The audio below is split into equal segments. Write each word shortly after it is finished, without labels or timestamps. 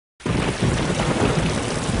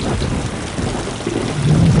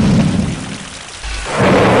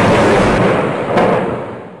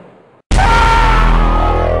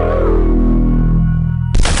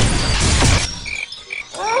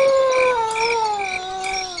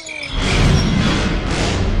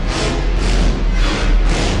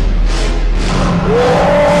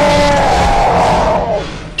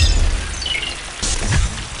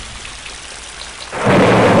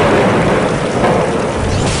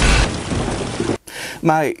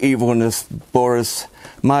My evilness, Boris,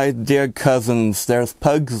 my dear cousins, there's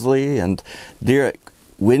Pugsley and dear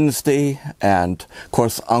Wednesday, and of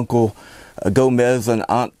course Uncle Gomez and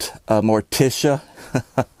Aunt Morticia.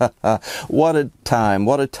 What a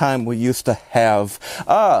time we used to have.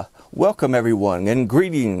 Welcome everyone and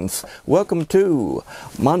greetings. Welcome to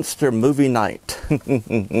Monster Movie Night.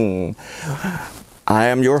 I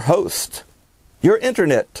am your host, your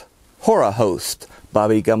internet horror host,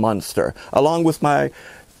 Bobby Gamonster, along with my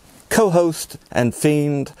co-host and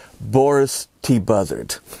fiend, Boris T.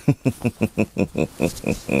 Buzzard.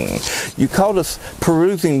 You caught us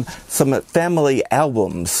perusing some family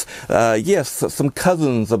albums. Yes, some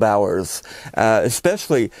cousins of ours,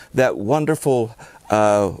 especially that wonderful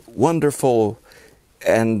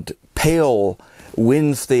and pale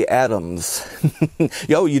Wednesday Addams.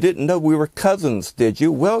 Yo, you didn't know we were cousins, did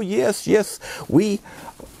you? Well, yes, we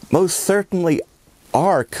most certainly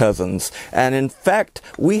are cousins. And in fact,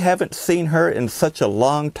 we haven't seen her in such a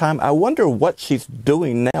long time. I wonder what she's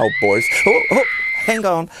doing now, boys. Oh, hang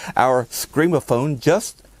on. Our screamophone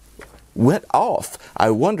just went off. I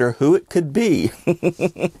wonder who it could be.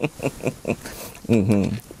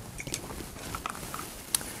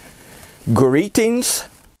 Greetings.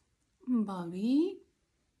 Bobby,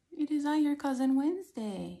 it is I, your cousin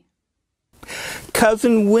Wednesday.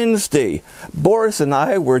 Cousin Wednesday, Boris and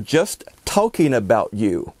I were just talking about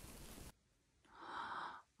you.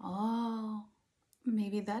 Oh,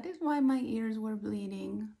 maybe that is why my ears were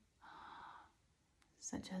bleeding.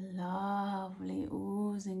 Such a lovely,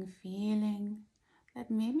 oozing feeling that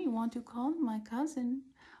made me want to call my cousin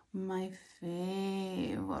my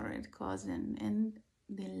favorite cousin and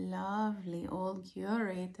the lovely old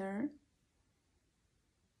curator.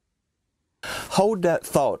 Hold that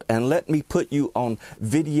thought and let me put you on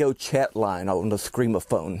video chat line on the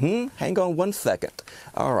screamophone. Hang on one second.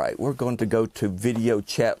 All right, we're going to go to video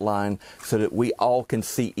chat line so that we all can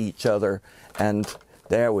see each other. And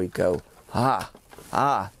there we go.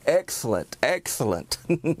 Excellent.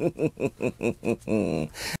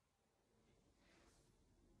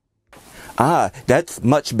 That's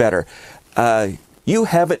much better. You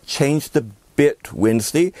haven't changed the bit,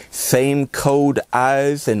 Wednesday. Same cold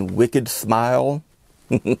eyes and wicked smile.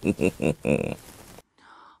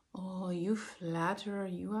 Oh, you flatterer,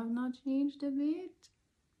 you have not changed a bit.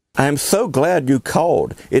 I am so glad you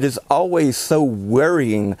called. It is always so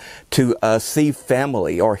worrying to see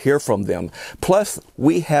family or hear from them. Plus,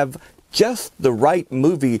 we have just the right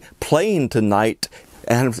movie playing tonight.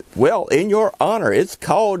 And, well, in your honor, it's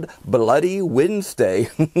called Bloody Wednesday.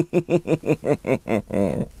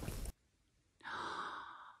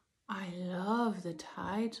 I love the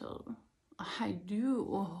title. I do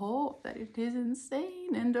hope that it is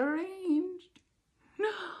insane and deranged.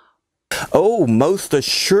 Oh, most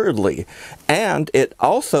assuredly. And it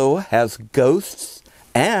also has ghosts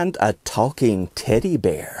and a talking teddy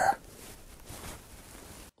bear.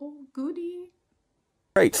 Oh, goody.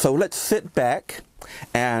 Great, so let's sit back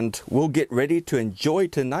and we'll get ready to enjoy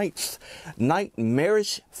tonight's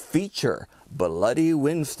nightmarish feature, Bloody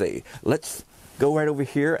Wednesday. Let's go right over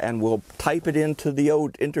here and we'll type it into the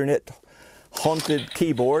old internet haunted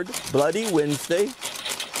keyboard, Bloody Wednesday.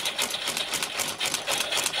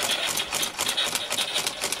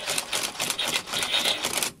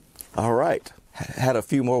 All right, had a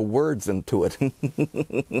few more words into it.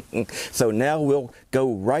 So now we'll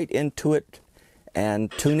go right into it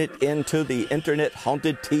and tune it into the internet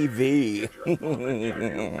haunted TV.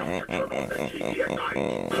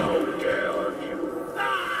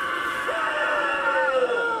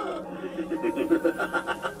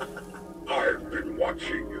 I've been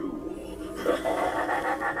watching you.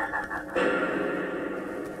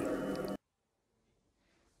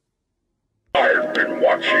 I've been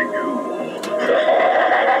watching you.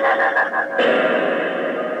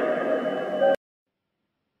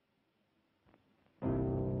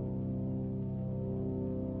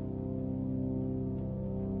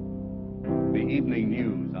 The evening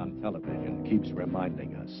news on television keeps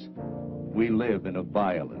reminding us we live in a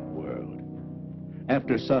violent world.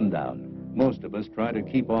 After sundown, most of us try to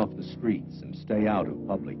keep off the streets and stay out of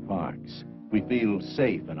public parks. We feel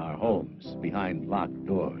safe in our homes, behind locked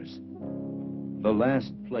doors. The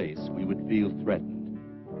last place we would feel threatened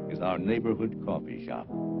is our neighborhood coffee shop.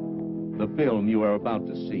 The film you are about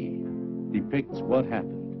to see depicts what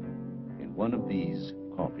happened in one of these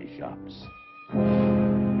coffee shops.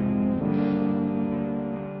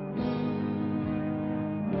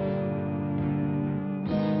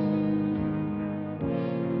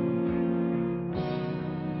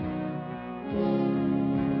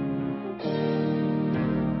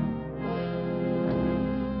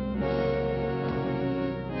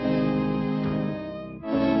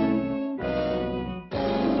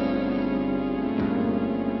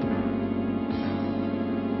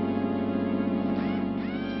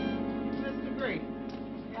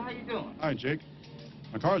 Hi, Jake.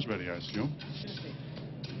 My car's ready, I assume.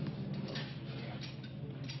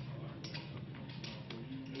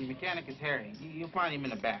 The mechanic is Harry. You'll find him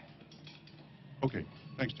in the back. Okay,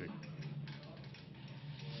 thanks, Jake.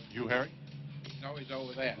 You, Harry? No, he's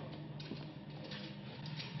over there.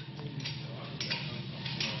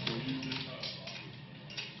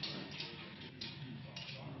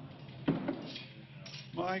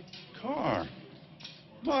 My car.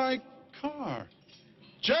 My car.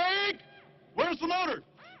 Jake! Where's the motor?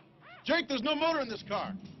 Jake, there's no motor in this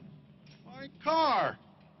car. My car.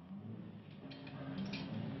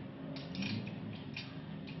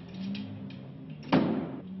 For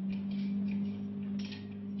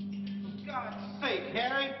God's sake,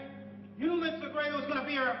 Harry. You, Mr. Gray, was going to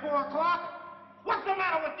be here at 4 o'clock? What's the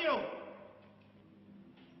matter with you?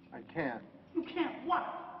 I can't. You can't what?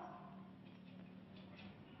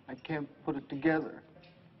 I can't put it together.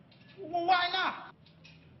 Well, why not?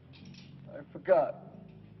 I forgot.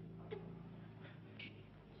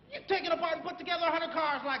 You've taken apart and put together 100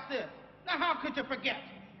 cars like this. Now, how could you forget?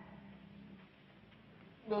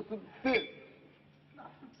 Nothing fit.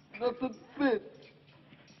 Nothing fit.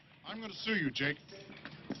 I'm going to sue you, Jake.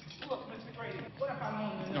 Look, Mr. Grady, what if I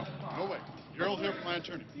loan you No, another car? no way. Gerald here for my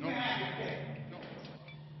attorney. No.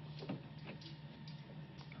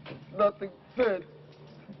 No. Nothing fit.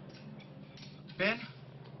 Ben,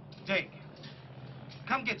 Jake,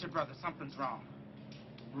 come get your brother. Something's wrong.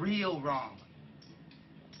 Real wrong.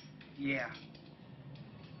 Yeah.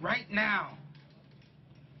 Right now.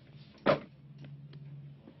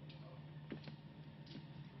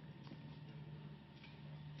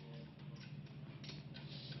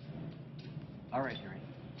 All right, Harry.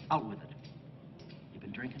 Out with it. You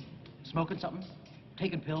been drinking? Smoking something?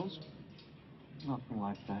 Taking pills? Nothing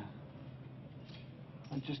like that.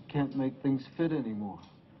 I just can't make things fit anymore.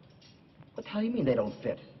 What the hell do you mean they don't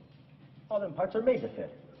fit? All them parts are made to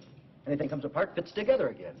fit. Anything comes apart fits together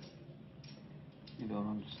again. You don't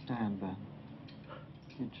understand, Ben.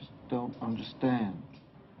 You just don't understand.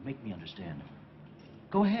 Make me understand.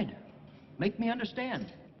 Go ahead. Make me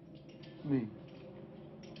understand. Me.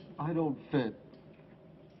 I don't fit.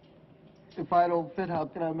 If I don't fit, how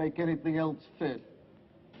can I make anything else fit?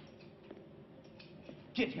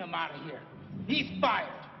 Get him out of here. He's fired.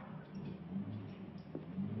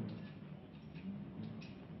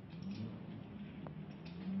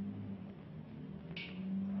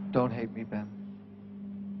 Don't hate me, Ben.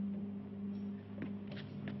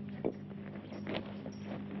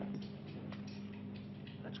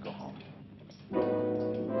 Let's go home.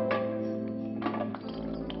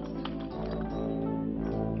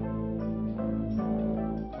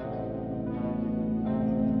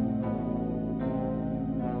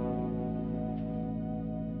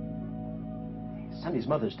 Sunday's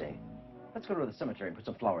Mother's Day. Let's go to the cemetery and put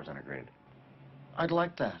some flowers on her grave. I'd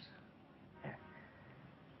like that.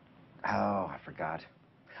 Oh, I forgot.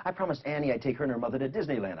 I promised Annie I'd take her and her mother to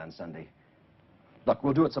Disneyland on Sunday. Look,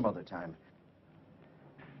 we'll do it some other time.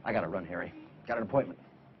 I gotta run, Harry. Got an appointment.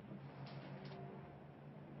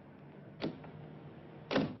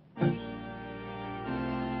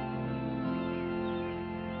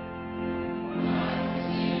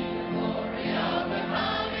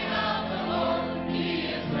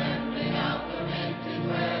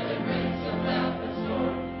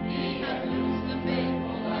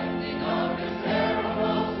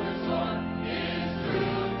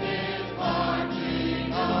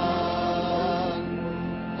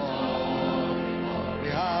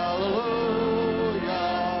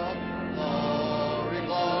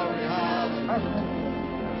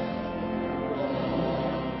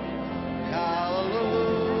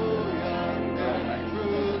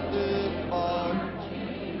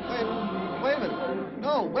 Wait a minute.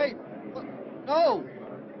 No, wait. No!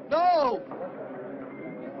 No!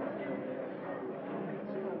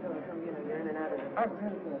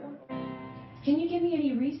 Can you give me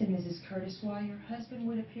any reason, Mrs. Curtis, why your husband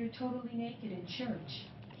would appear totally naked in church?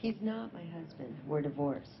 He's not my husband. We're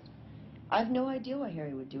divorced. I've no idea why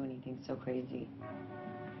Harry would do anything so crazy.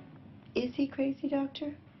 Is he crazy,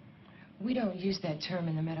 Doctor? We don't use that term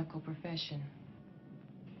in the medical profession.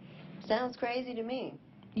 Sounds crazy to me.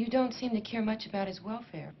 You don't seem to care much about his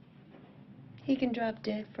welfare. He can drop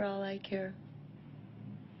dead for all I care.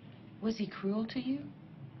 Was he cruel to you?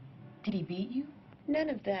 Did he beat you? None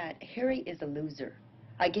of that. Harry is a loser.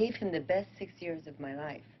 I gave him the best 6 years of my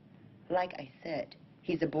life. Like I said,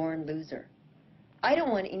 he's a born loser. I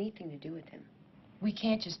don't want anything to do with him. We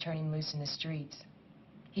can't just turn him loose in the streets.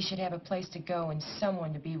 He should have a place to go and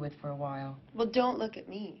someone to be with for a while. Well, don't look at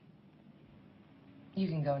me. You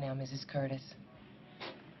can go now, Mrs. Curtis.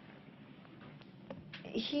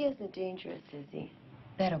 He isn't dangerous, is he?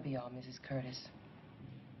 That'll be all, Mrs. Curtis.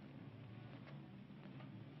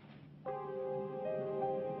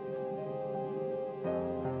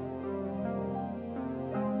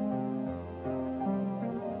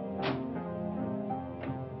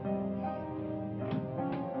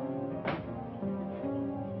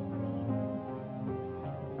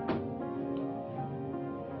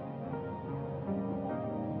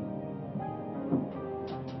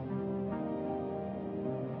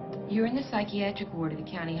 You're in the psychiatric ward of the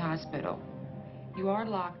county hospital. You are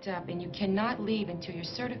locked up, and you cannot leave until you're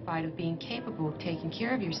certified of being capable of taking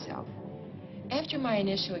care of yourself. After my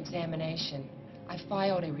initial examination, I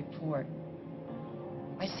filed a report.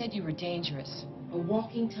 I said you were dangerous, a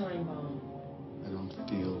walking time bomb. I don't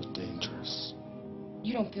feel dangerous.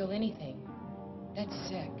 You don't feel anything. That's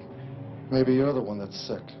sick. Maybe you're the one that's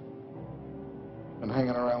sick. Been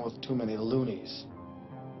hanging around with too many loonies.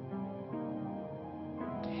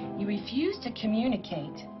 You refuse to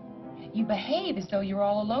communicate. You behave as though you're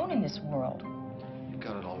all alone in this world. You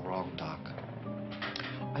got it all wrong, Doc.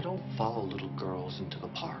 I don't follow little girls into the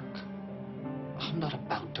park. I'm not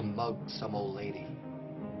about to mug some old lady.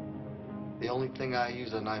 The only thing I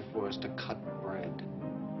use a knife for is to cut bread.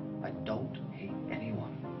 I don't hate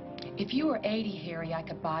anyone. If you were 80, Harry, I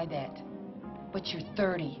could buy that. But you're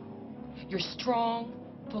 30. You're strong,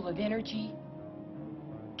 full of energy.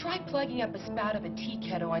 Try plugging up a spout of a tea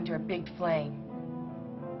kettle under a big flame.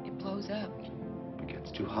 It blows up. If it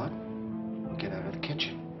gets too hot, we'll get out of the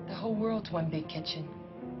kitchen. The whole world's one big kitchen.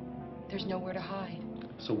 There's nowhere to hide.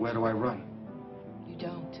 So where do I run? You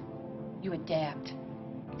don't. You adapt.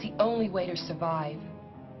 It's the only way to survive.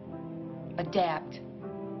 Adapt.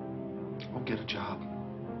 I'll get a job.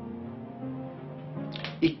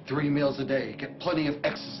 Eat 3 meals a day, get plenty of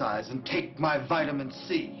exercise, and take my vitamin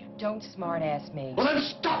C. Don't smart-ass me. Well, then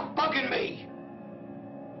stop bugging me!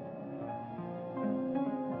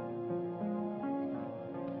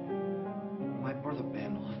 My brother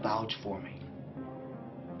Ben will vouch for me.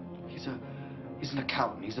 He's an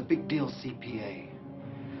accountant. He's a big deal CPA.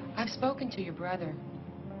 I've spoken to your brother.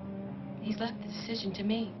 He's left the decision to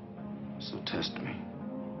me. So test me.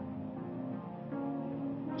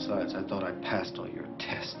 Besides, I thought I passed all your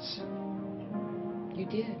tests. You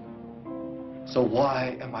did. So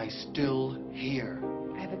why am I still here?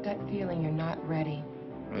 I have a gut feeling you're not ready.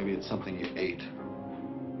 Maybe it's something you ate.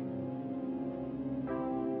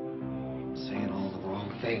 Saying all the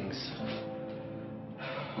wrong things.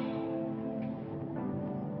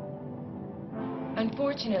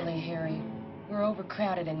 Unfortunately, Harry, we're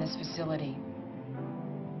overcrowded in this facility.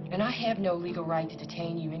 And I have no legal right to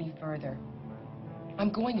detain you any further.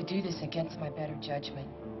 I'm going to do this against my better judgment.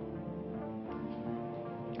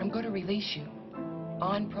 I'm going to release you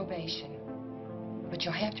on probation. But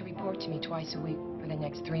you'll have to report to me twice a week for the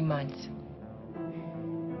next 3 months.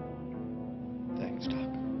 Thanks, Doc.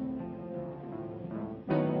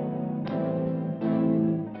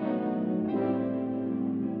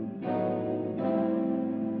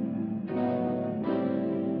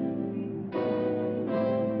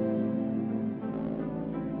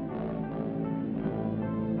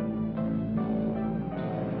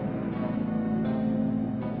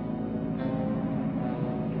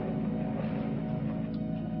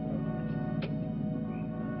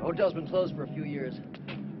 The hotel's been closed for a few years.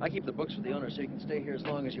 I keep the books for the owner so you can stay here as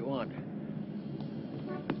long as you want.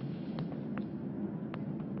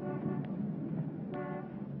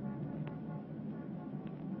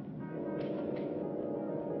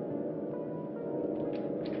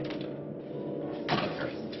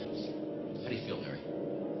 Harry, how do you feel, Harry?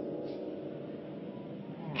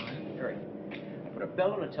 All right. Harry, I put a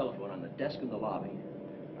bell and a telephone on the desk in the lobby.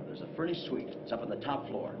 Now, there's a furnished suite. It's up on the top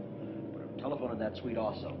floor. Telephone in that suite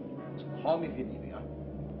also. So call me if you need me, huh?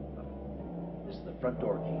 This is the front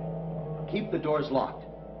door key. Keep the doors locked.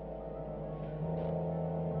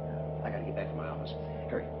 I gotta get back to my office.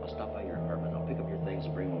 Harry, I'll stop by your apartment. I'll pick up your things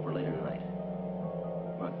and bring them over later tonight.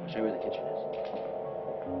 Come on, I'll show you where the kitchen is.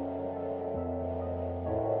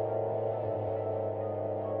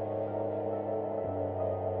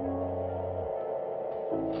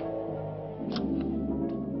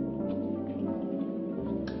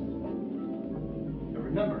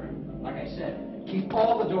 Remember, like I said, keep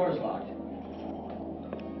all the doors locked.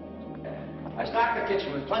 I stocked the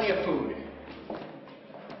kitchen with plenty of food.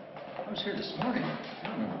 I was here this morning. I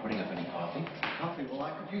don't remember putting up any coffee. Coffee? Well,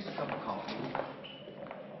 I could use a cup of coffee.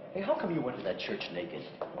 Hey, how come you went to that church naked?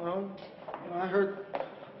 Well, I heard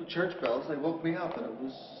the church bells. They woke me up, and it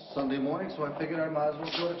was Sunday morning, so I figured I might as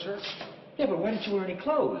well go to church. Yeah, but why didn't you wear any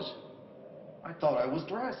clothes? I thought I was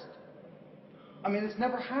dressed. I mean, it's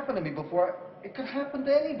never happened to me before. It could happen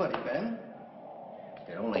to anybody, Ben.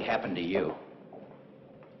 It only happened to you.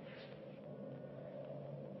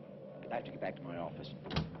 I have to get back to my office.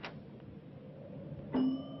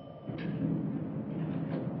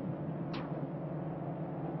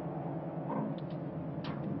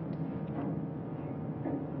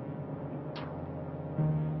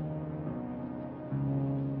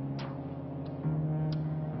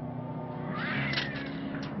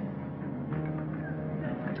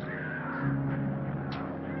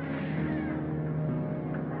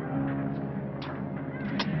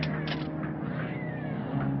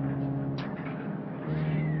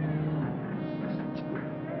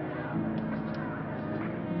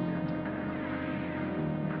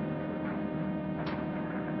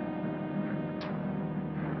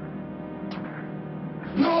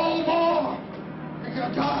 No more! You're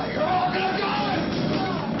gonna die! You're all gonna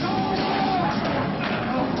die!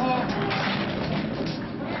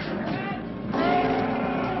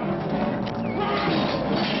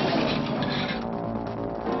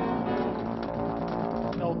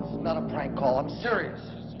 No, this is not a prank call. I'm serious.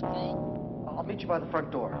 I'll meet you by the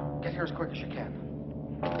front door. Get here as quick as you can.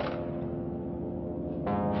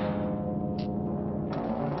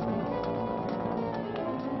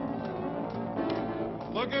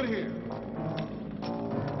 Look at here.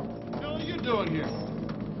 What the hell are you doing here?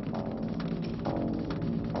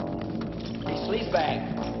 Hey, sleep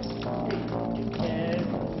bag.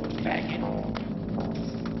 Back in.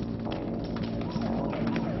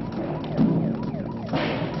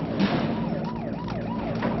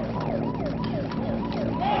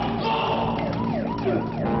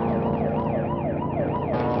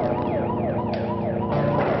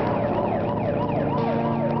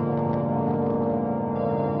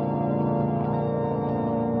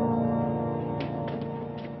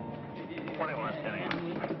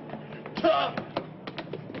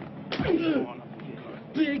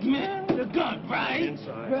 Big man with a gun, right?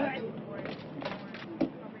 Inside. Right.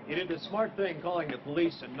 You did the smart thing calling the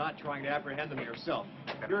police and not trying to apprehend them yourself.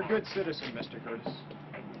 You're a good citizen, Mr. Curtis.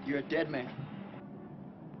 You're a dead man.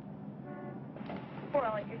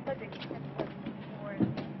 Well, your subject is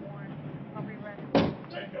warrant. I'll be ready.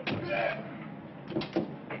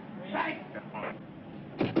 Right.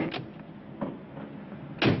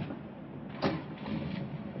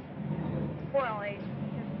 Well,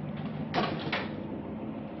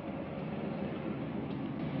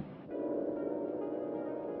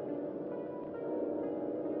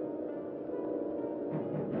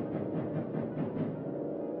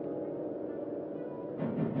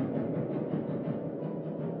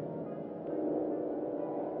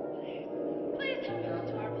 Please open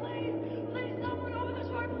the door, please. Please, someone open the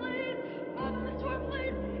door, please. Open the door,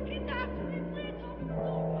 please. He's after me. Please open the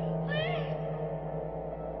door. Please.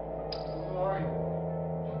 Who are you?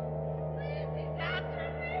 Please, he's after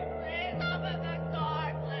me. Please open the door,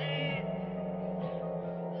 please.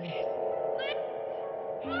 Please. Please.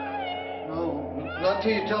 Hurry. No, not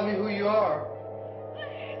till you tell me who you are.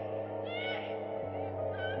 Please. Please.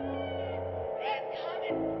 He's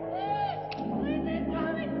coming. Please. Please, he's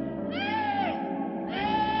coming. Please.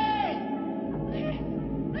 Please. Please.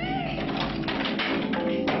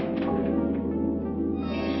 Please.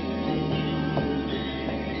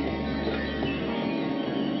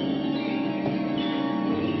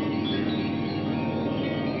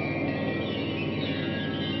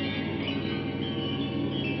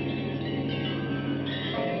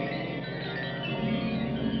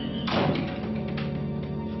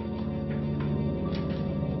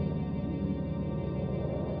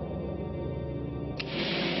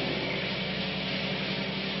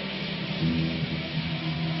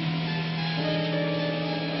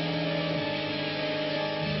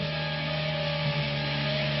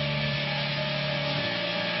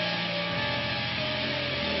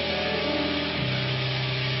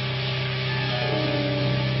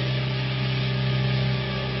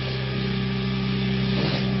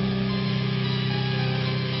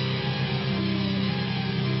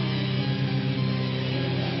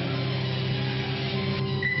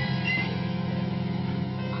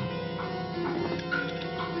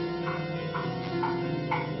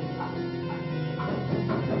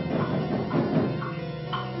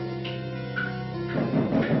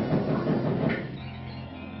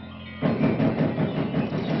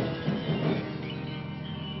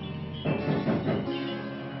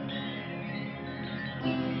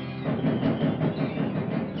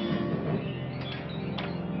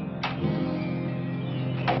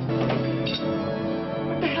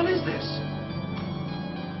 What the hell is this?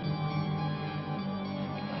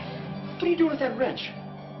 What are you doing with that wrench?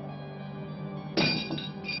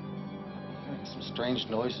 Hearing some strange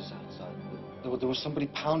noises outside. There was somebody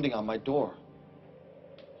pounding on my door.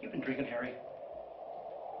 You been drinking, Harry?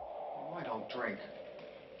 Oh, I don't drink.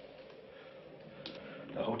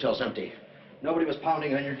 The hotel's empty. Nobody was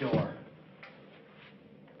pounding on your door.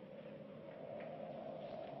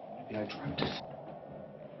 Maybe I dreamt it.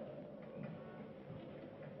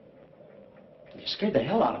 You scared the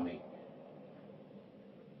hell out of me.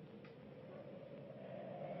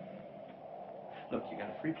 Look, you got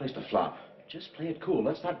a free place to flop. Just play it cool.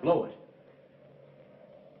 Let's not blow it.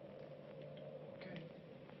 Okay.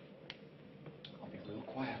 I'll be a little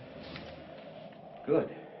quiet. Good.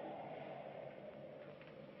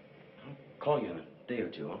 I'll call you in a day or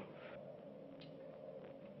two, huh?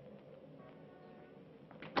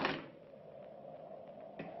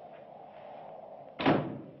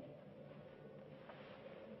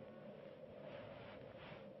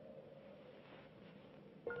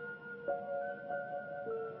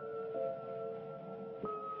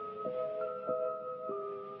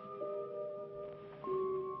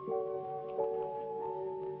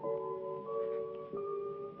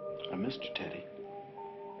 I missed you, Teddy.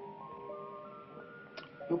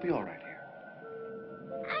 You'll be all right here.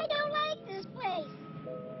 I don't like this place.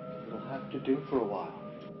 It'll have to do for a while.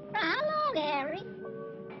 For how long, Harry?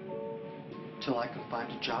 Till I can find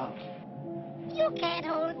a job. You can't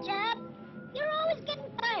hold a job. You're always getting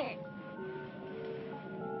fired.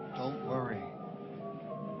 Don't worry.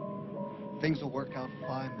 Things will work out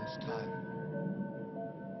fine this time.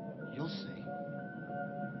 You'll see.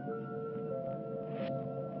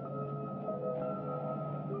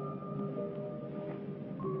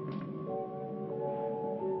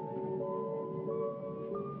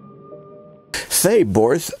 Say,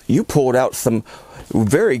 Boris, you pulled out some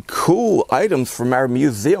very cool items from our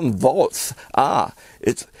museum vaults.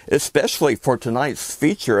 It's especially for tonight's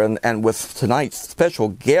feature and with tonight's special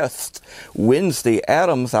guest, Wednesday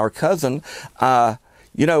Addams, our cousin. You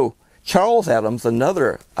know, Charles Addams,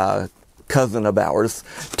 another cousin of ours,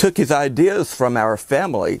 took his ideas from our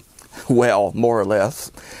family, well, more or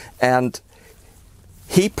less, and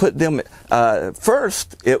he put them,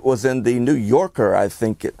 first it was in the New Yorker, I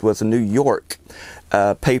think it was a New York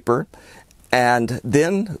paper, and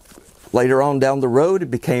then later on down the road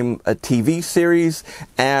it became a TV series,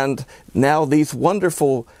 and now these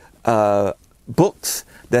wonderful books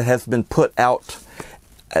that has been put out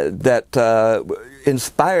that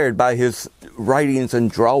inspired by his writings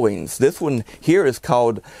and drawings. This one here is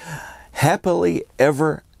called Happily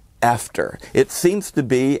Ever After. It seems to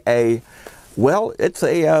be it's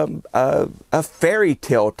a fairy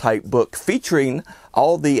tale type book featuring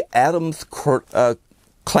all the Addams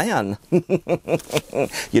clan.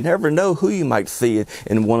 You never know who you might see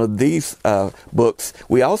in one of these books.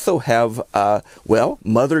 We also have,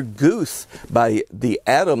 Mother Goose by the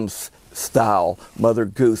Addams style Mother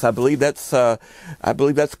Goose. I believe that's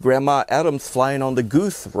Grandma Addams flying on the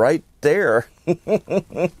goose right there.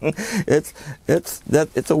 It's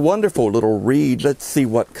a wonderful little read. Let's see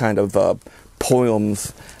what kind of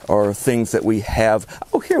poems or things that we have.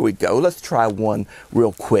 Oh, here we go. Let's try one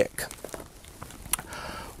real quick.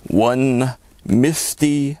 One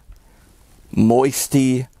misty,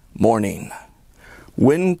 moisty morning,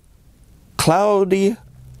 when cloudy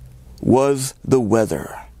was the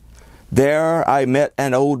weather, there I met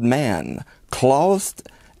an old man, clothed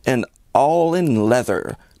and all in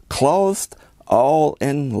leather, clothed all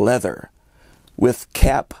in leather, with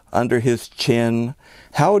cap under his chin.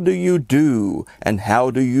 How do you do, and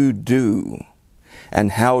how do you do,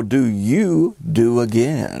 and how do you do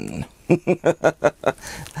again?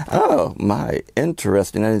 Oh, my,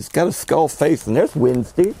 interesting. And it's got a skull face, and there's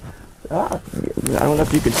Wednesday. I don't know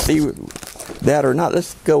if you can see that or not.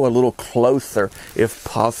 Let's go a little closer, if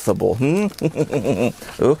possible.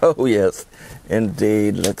 Oh, yes,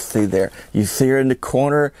 indeed. Let's see there. You see her in the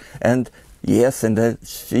corner, and yes, and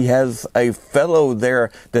she has a fellow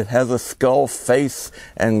there that has a skull face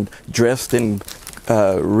and dressed in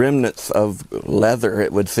remnants of leather,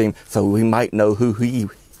 it would seem. So we might know who he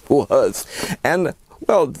was. And,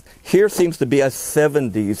 well, here seems to be a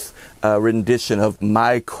 70s rendition of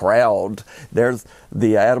My Crowd. There's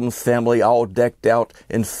the Addams family all decked out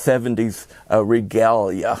in 70s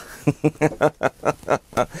regalia.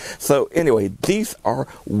 So anyway, these are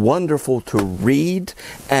wonderful to read.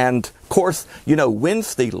 And, of course, you know,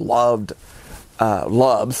 Wednesday loves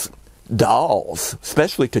dolls,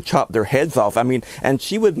 especially to chop their heads off. I mean, and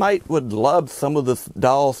she would love some of the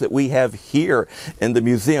dolls that we have here in the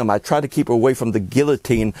museum. I try to keep her away from the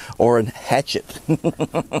guillotine or a hatchet.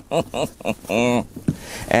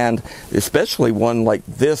 And especially one like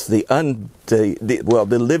this, the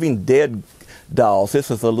Living Dead dolls.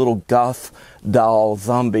 This is a little goth doll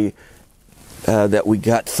zombie that we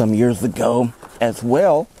got some years ago, as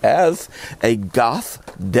well as a goth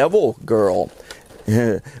devil girl.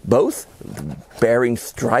 Both bearing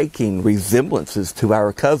striking resemblances to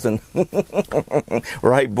our cousin.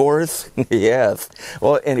 Right, Boris? Yes.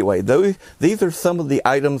 Well, anyway, these are some of the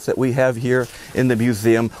items that we have here in the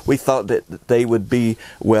museum. We thought that they would be,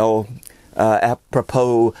 well,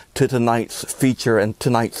 apropos to tonight's feature and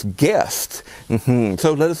tonight's guest.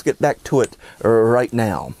 So let us get back to it right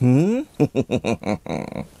now.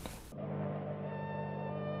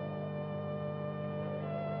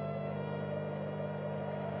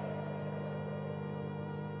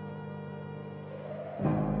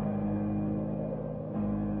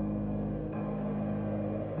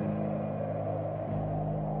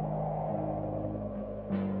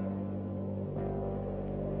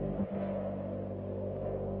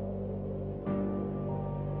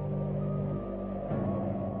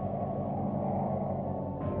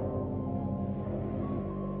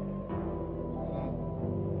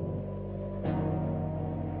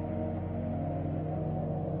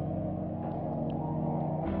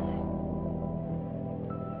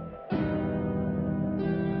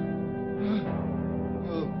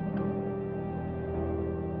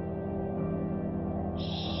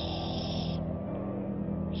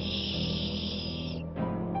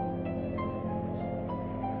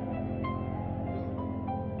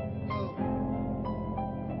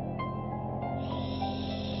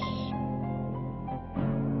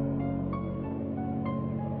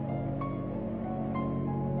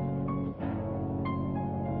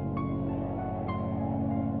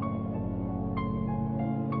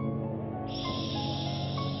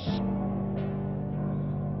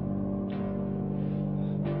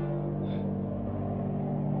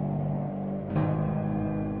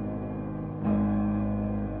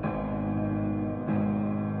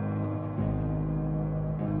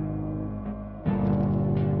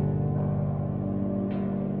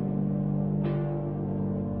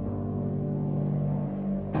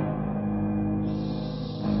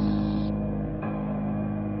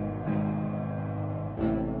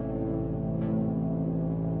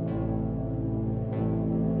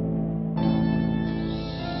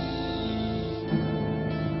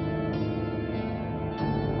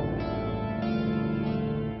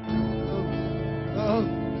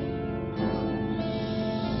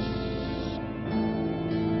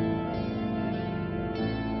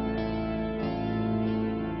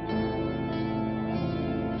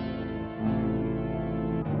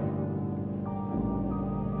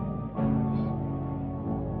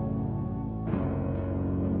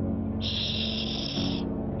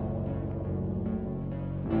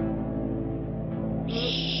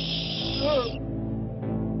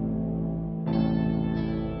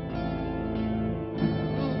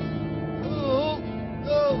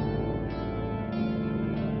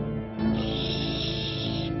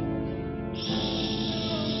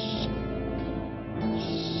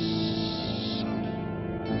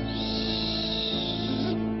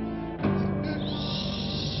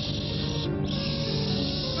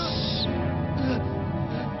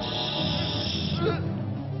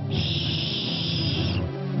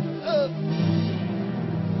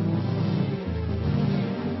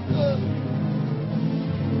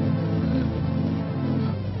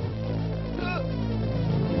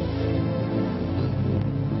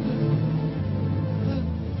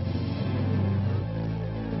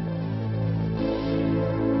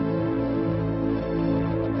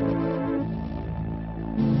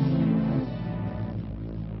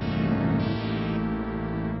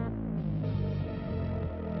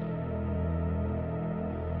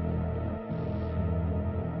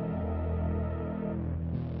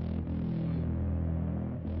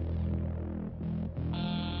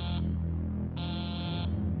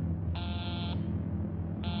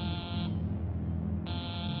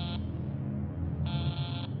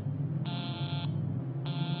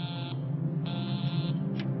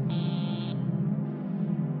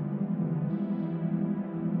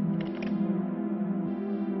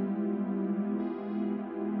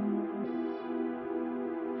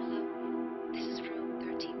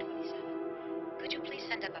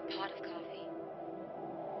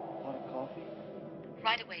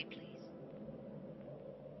 Right away, please.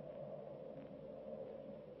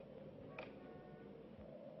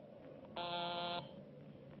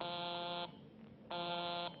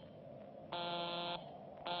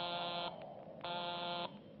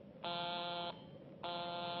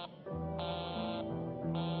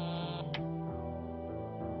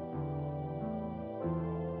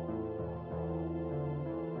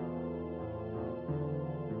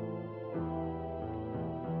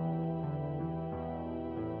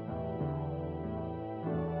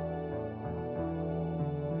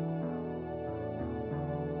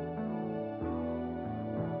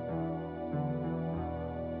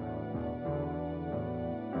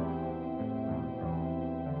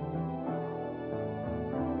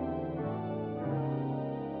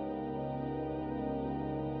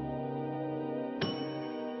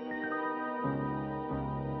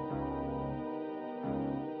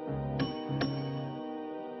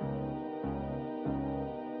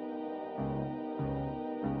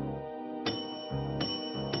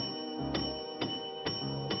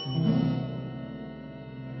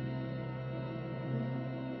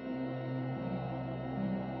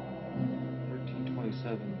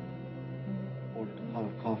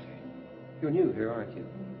 You're new here, aren't you?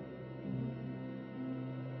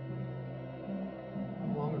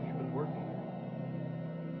 How long have you been working here?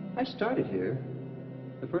 I started here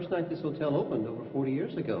the first night this hotel opened over 40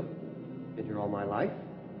 years ago. Been here all my life.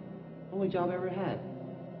 Only job I ever had.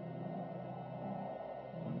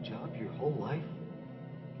 One job your whole life?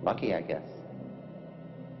 Lucky, I guess.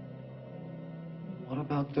 What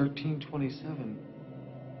about 1327?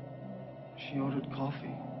 She ordered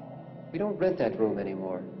coffee. We don't rent that room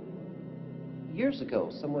anymore. Years ago,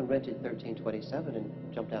 someone rented 1327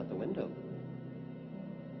 and jumped out the window.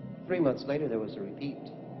 3 months later, there was a repeat.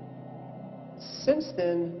 Since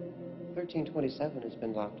then, 1327 has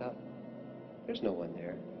been locked up. There's no one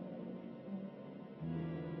there.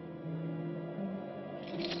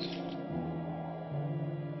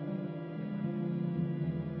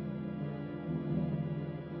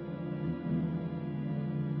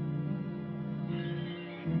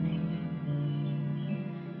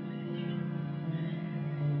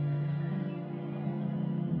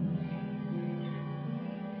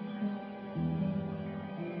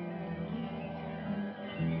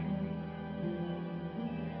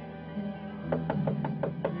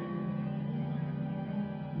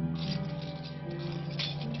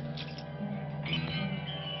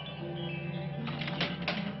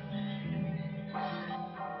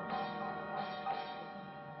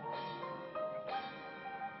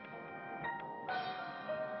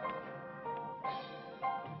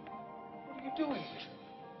 Doing?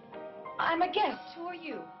 I'm a guest. Who are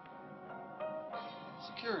you?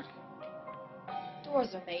 Security.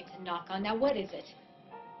 Doors are made to knock on. Now, what is it?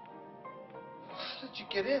 How did you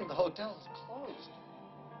get in? The hotel is closed.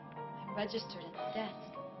 I'm registered at the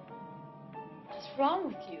desk. What's wrong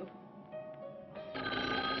with you? That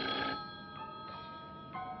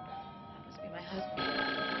must be my husband.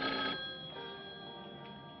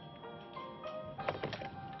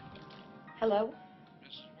 Hello?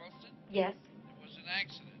 Mrs. Wilson? Yes. There was an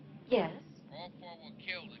accident. Yes. All four were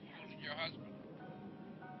killed, including your husband.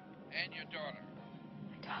 And your daughter.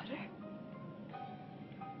 My daughter?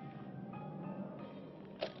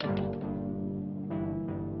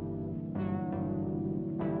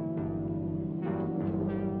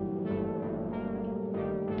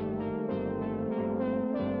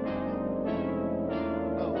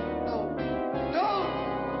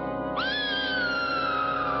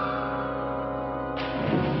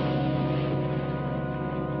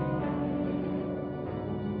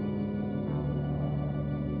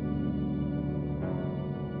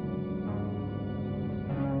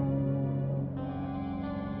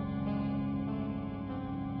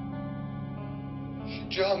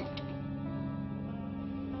 Jumped.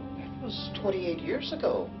 That was 28 years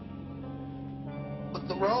ago. But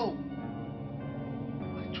the rope.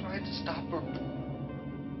 I tried to stop her.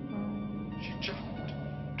 She jumped.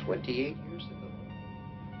 28 years ago.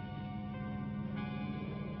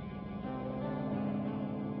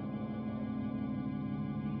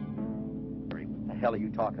 What the hell are you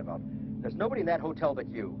talking about? There's nobody in that hotel but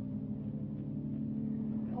you.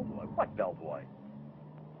 Bellboy? What bellboy?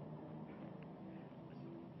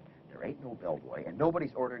 There ain't no bellboy, and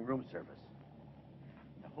nobody's ordering room service.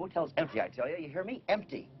 The hotel's empty, I tell you. You hear me?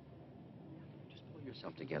 Empty. Just pull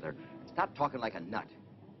yourself together. Stop talking like a nut.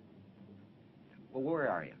 Well, where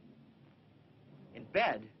are you? In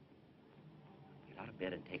bed? Get out of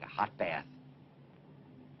bed and take a hot bath.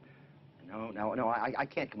 No, I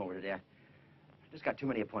can't come over today. I've just got too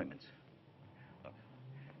many appointments. Look,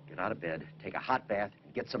 get out of bed, take a hot bath,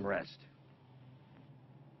 and get some rest.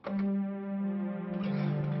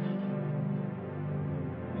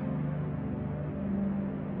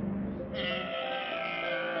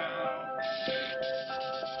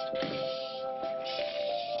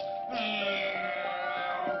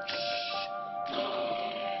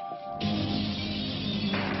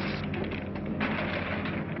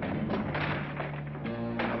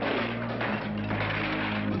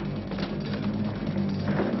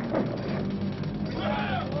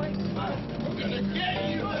 I'm gonna get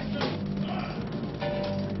you!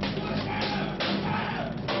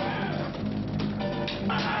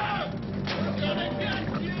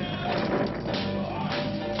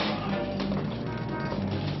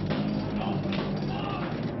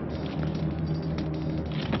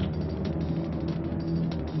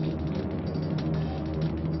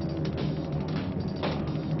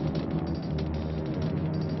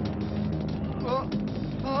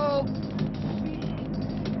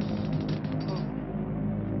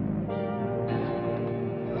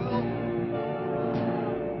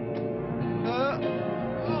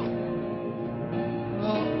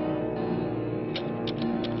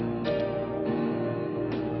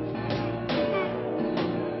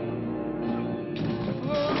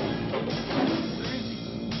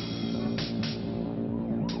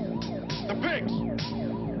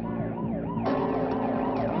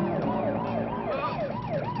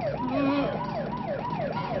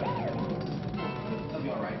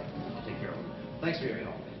 Thanks for your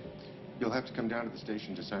help. You'll have to come down to the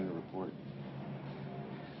station to sign the report.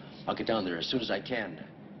 I'll get down there as soon as I can.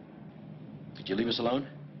 Could you leave us alone?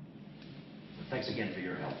 Thanks again for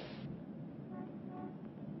your help.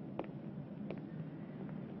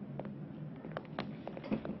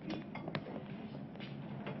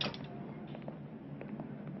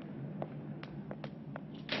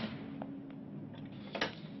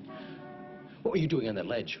 What were you doing on that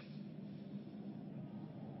ledge?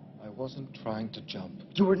 I wasn't trying to jump.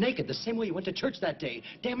 You were naked, the same way you went to church that day.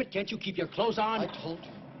 Damn it, can't you keep your clothes on? I told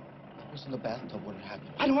you. I was in the bathtub when it happened.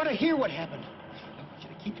 I don't want to hear what happened. I want you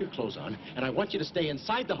to keep your clothes on, and I want you to stay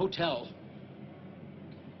inside the hotel.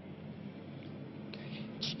 Okay.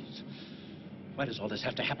 Jeez. Why does all this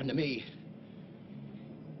have to happen to me?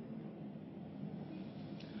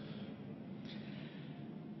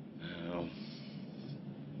 Oh.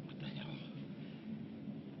 What the hell?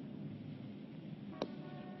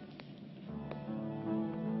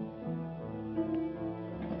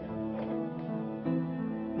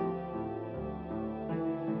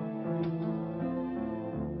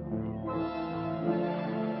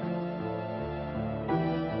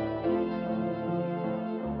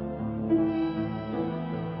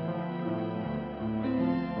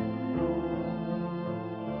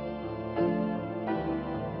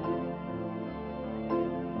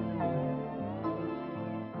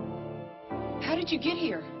 How did you get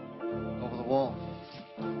here? Over the wall.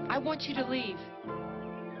 I want you to leave.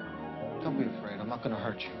 Don't be afraid. I'm not going to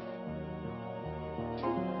hurt you.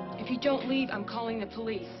 If you don't leave, I'm calling the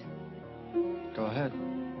police. Go ahead.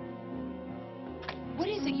 What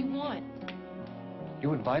is it you want?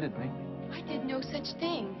 You invited me. I did no such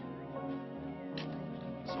thing.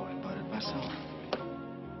 So I invited myself.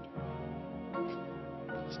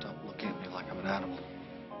 Stop looking at me like I'm an animal.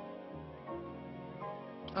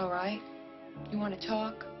 All right. You want to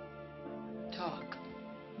talk? Talk.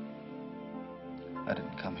 I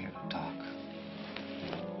didn't come here to talk.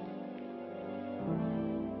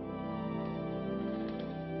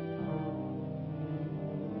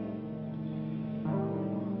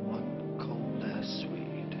 One cold-ass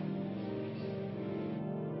Swede.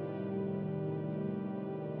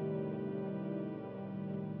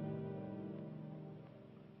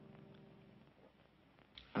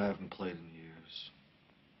 I haven't played in years.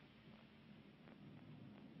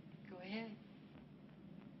 Go ahead.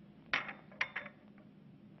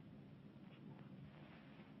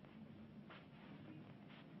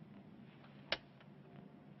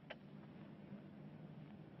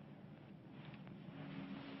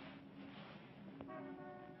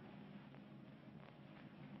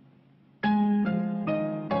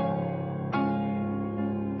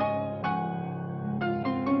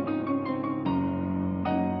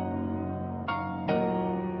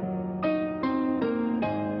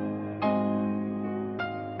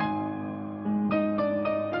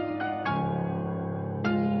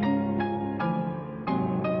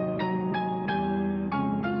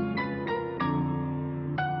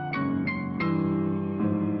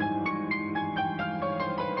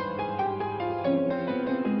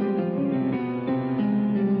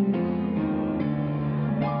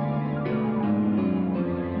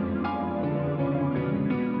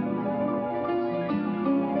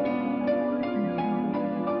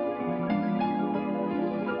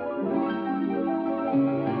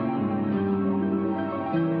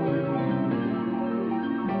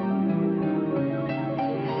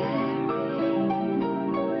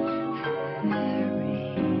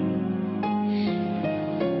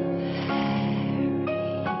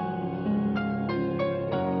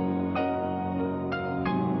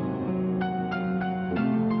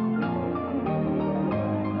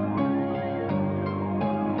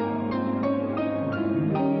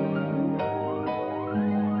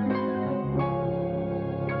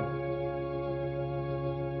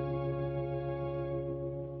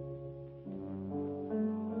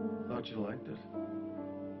 Thought you liked it.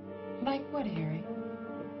 Like what, Harry?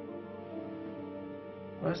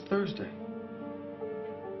 Last Thursday.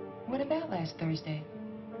 What about last Thursday?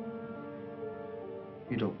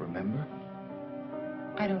 You don't remember?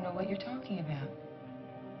 I don't know what you're talking about.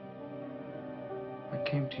 I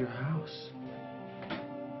came to your house.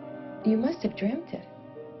 You must have dreamt it.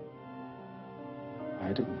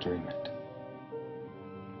 I didn't dream it.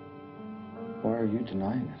 Why are you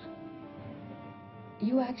denying it?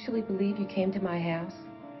 You actually believe you came to my house?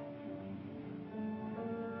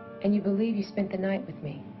 And you believe you spent the night with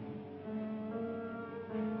me?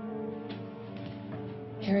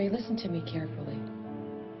 Harry, listen to me carefully.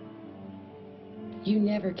 You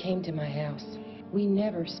never came to my house. We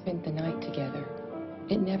never spent the night together.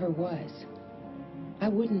 It never was. I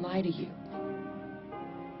wouldn't lie to you.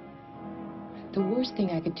 The worst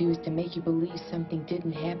thing I could do is to make you believe something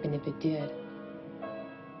didn't happen if it did.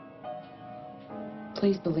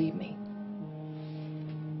 Please believe me.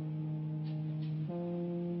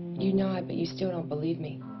 You nod, but you still don't believe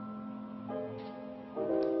me.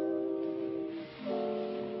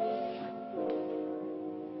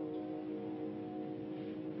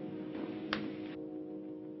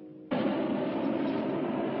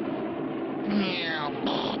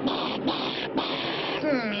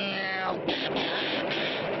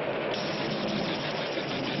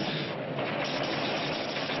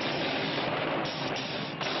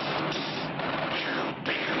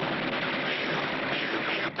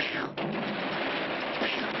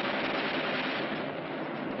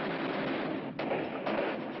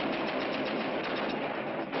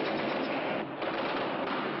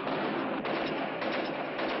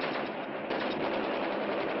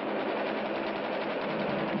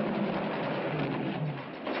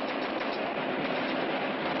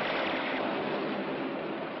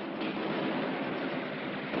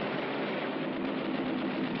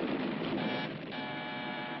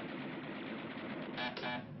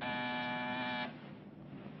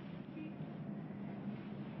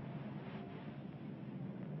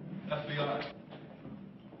 FBI.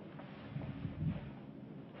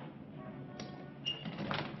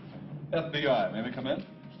 FBI, may we come in?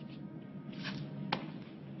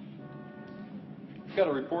 Got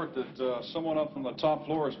a report that someone up from the top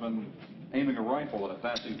floor has been aiming a rifle at a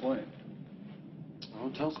passing plane. The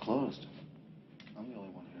hotel's closed. I'm the only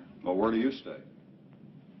one here. Well, where do you stay?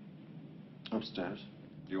 Upstairs.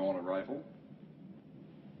 Do you own a rifle?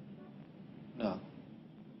 No.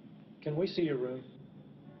 Can we see your room?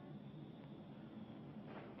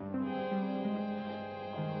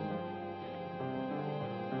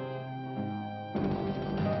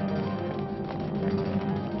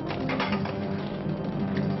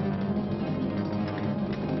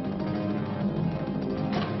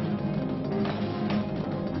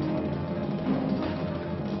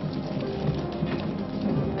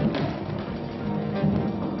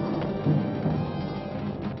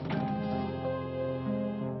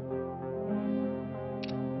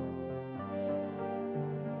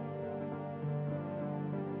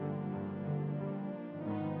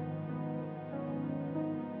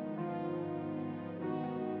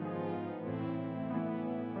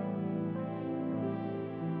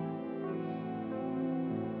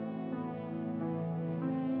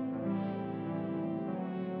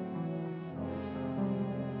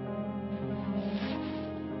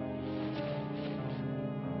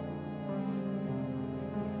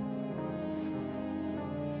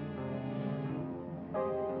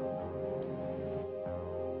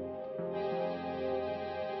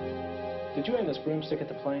 Did you aim this broomstick at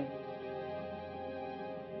the plane?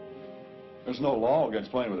 There's no law against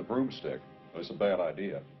playing with a broomstick. It's a bad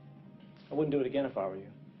idea. I wouldn't do it again if I were you.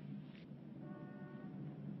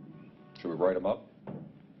 Should we write him up?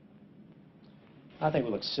 I think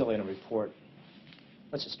we look silly in a report.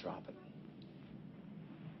 Let's just drop it.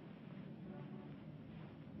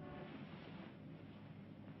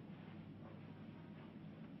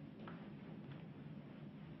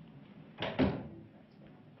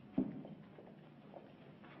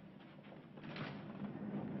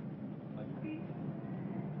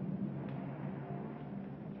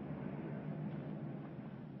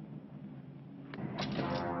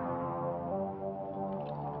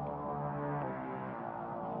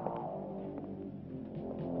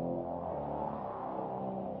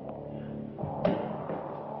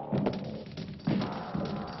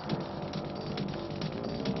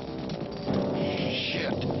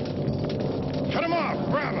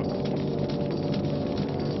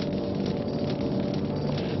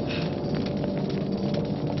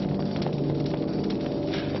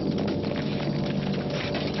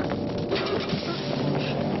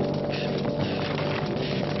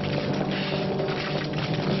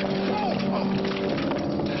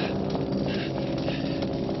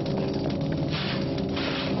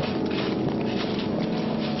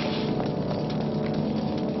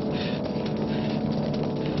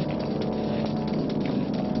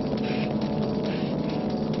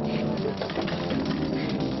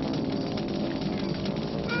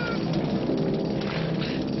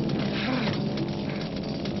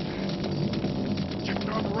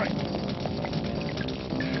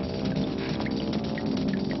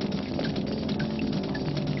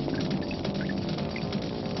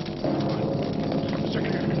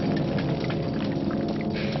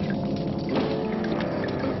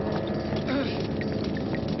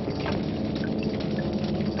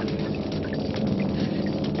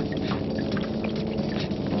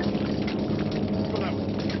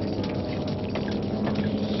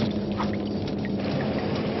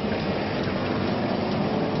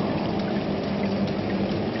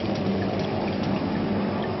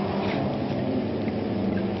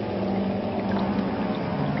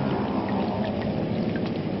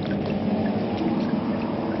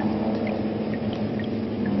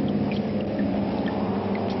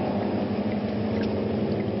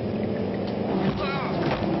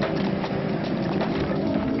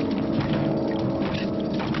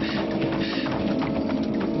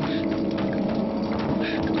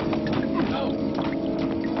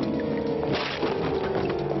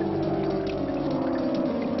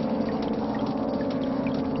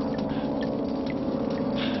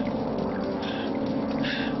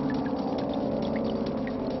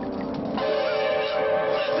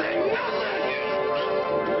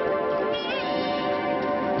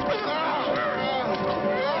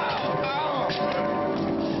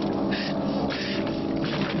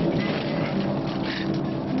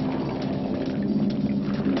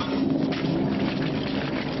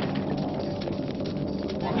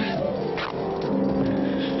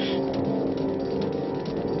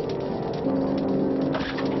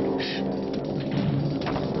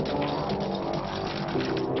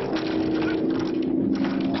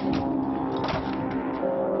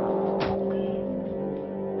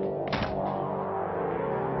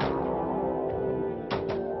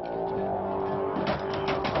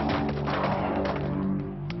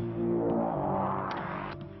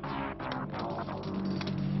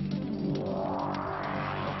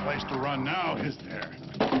 on now, is there?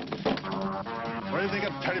 What do you think a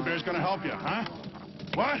teddy bear's gonna help you, huh?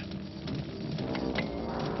 What?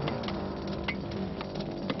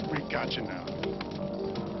 We got you now.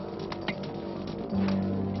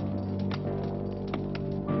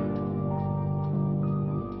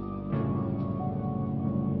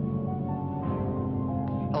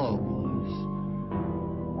 Hello, boys.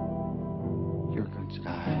 You're good,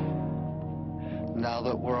 Sky. Now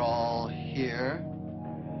that we're all here,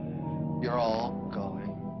 you're all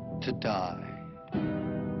going to die.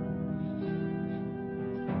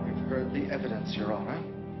 We've heard the evidence, Your Honor.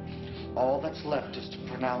 All that's left is to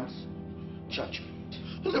pronounce judgment.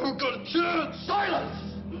 I never got a chance! Silence!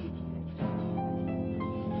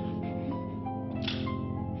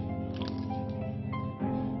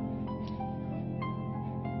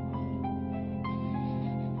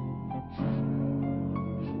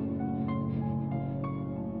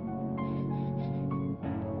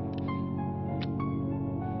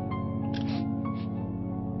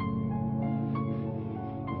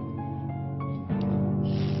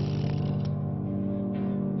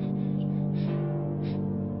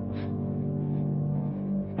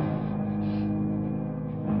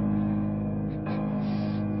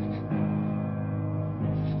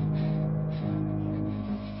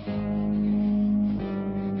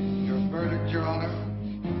 Your Honor.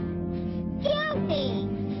 Guilty!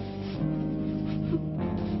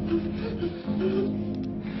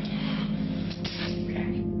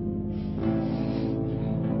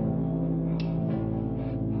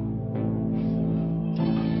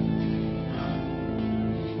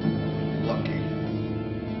 Lucky.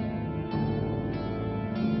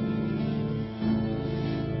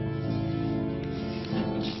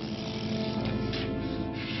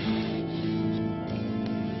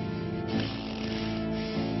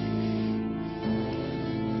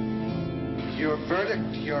 Your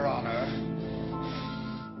verdict, Your Honor.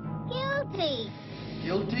 Guilty!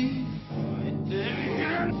 Guilty?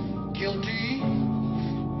 Guilty?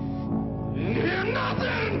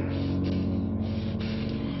 Nothing!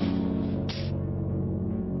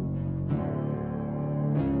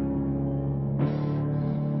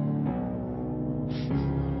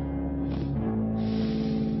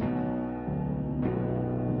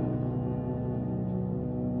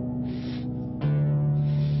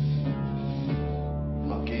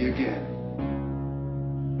 Lucky again.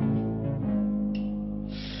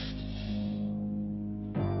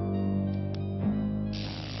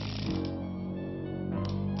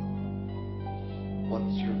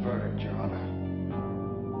 What's your verdict, Your Honor?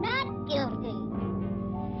 Not guilty!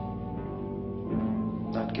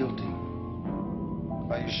 Not guilty.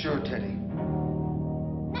 Are you sure, Teddy?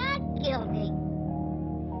 Not guilty!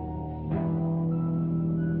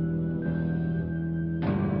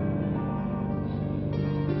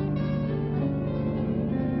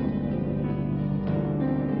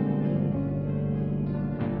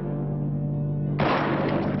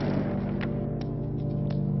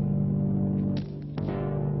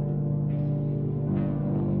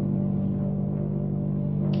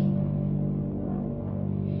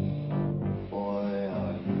 Boy,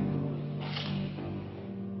 are you.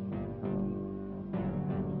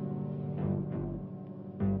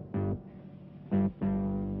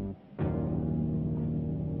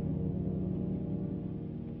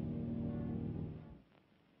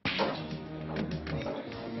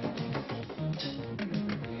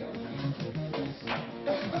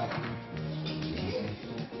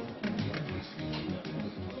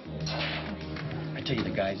 I tell you, the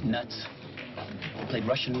guy's nuts. He played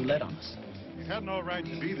Russian roulette on us. You had no right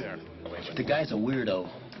to be there. But the guy's a weirdo.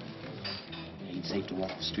 Ain't safe to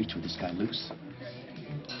walk the streets with this guy loose.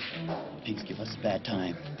 Pigs give us a bad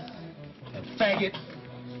time. That faggot!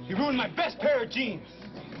 He ruined my best pair of jeans!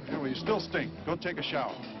 Yeah, well, you still stink. Go take a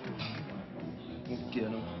shower. Won't get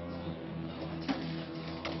him.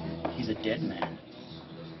 He's a dead man.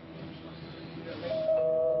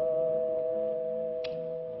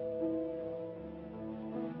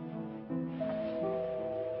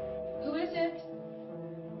 Who is it?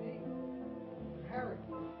 Harry.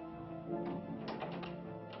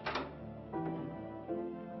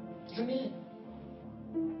 Come in.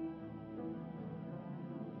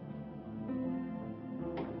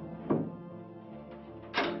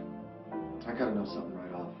 I gotta know something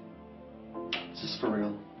right off. Is this for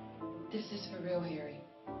real? This is for real, Harry.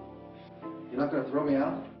 You're not gonna throw me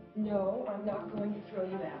out? No, I'm not going to throw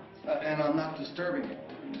you out. And I'm not disturbing you.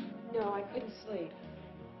 No, I couldn't sleep.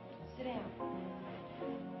 Sit down.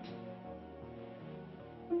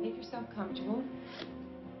 Make yourself comfortable.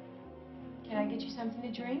 Can I get you something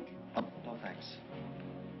to drink? Oh, no thanks.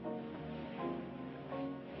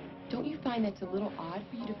 Don't you find that's a little odd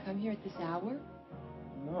for you to come here at this hour?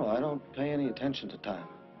 No, I don't pay any attention to time.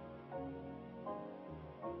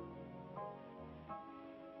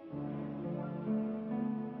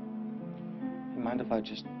 You mind if I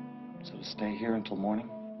just sort of stay here until morning?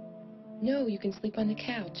 No, you can sleep on the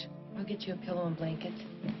couch. I'll get you a pillow and blanket.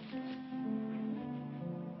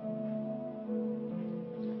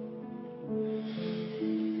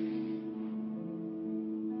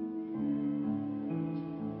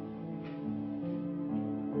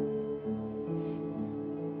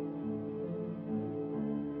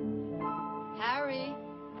 Harry,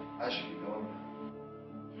 I should be going.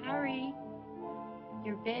 Harry,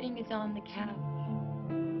 your bedding is on the couch.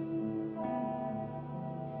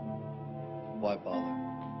 Why bother?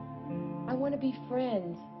 I want to be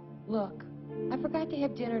friends. Look, I forgot to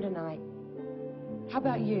have dinner tonight. How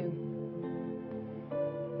about you?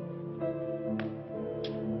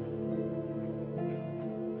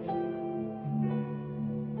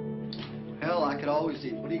 Hell, I could always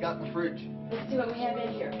eat. What do you got in the fridge? Let's see what we have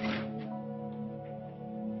in here.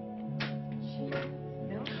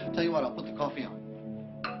 Milk? Tell you what, I'll put the coffee on.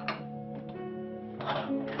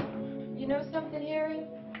 You know something, Harry?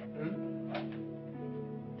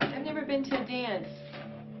 I've never been to a dance.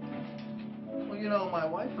 Well, you know, my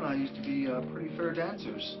wife and I used to be pretty fair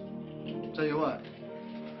dancers. Tell you what,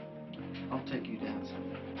 I'll take you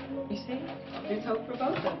dancing. You see? There's hope for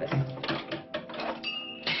both of us.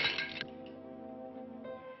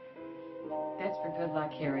 That's for good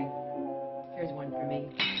luck, Harry. Here's one for me.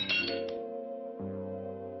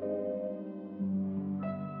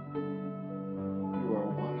 You are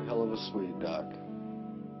one hell of a sweet, Doc.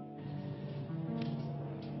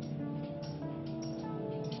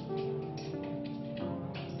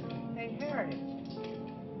 Hey, Harry.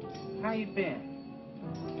 How you been?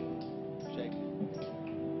 Jake,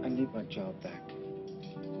 I need my job back.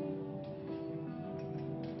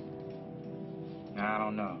 I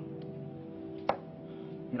don't know.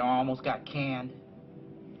 You know, I almost got canned.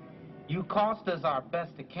 You cost us our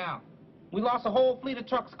best account. We lost a whole fleet of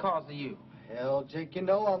trucks because of you. Hell, Jake, you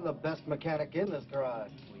know I'm the best mechanic in this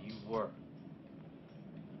garage. Well, you were.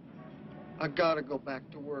 I gotta go back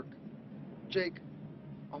to work. Jake,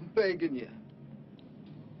 I'm begging you.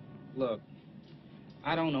 Look,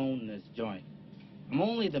 I don't own this joint. I'm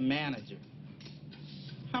only the manager.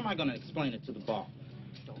 How am I going to explain it to the boss?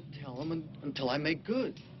 Don't tell him until I make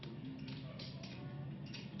good.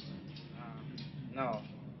 No.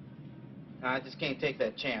 I just can't take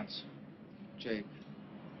that chance. Jake,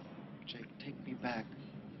 take me back.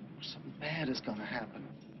 Something bad is gonna happen.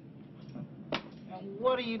 And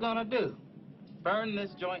what are you going to do? Burn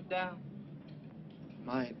this joint down?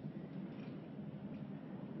 Might.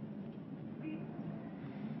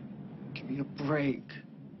 Give me a break.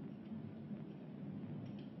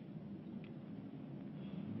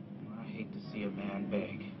 I hate to see a man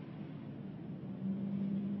beg.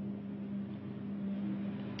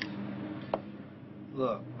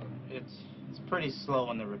 Look, it's pretty slow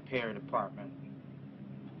in the repair department.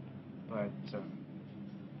 But,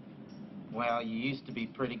 well, you used to be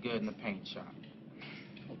pretty good in the paint shop.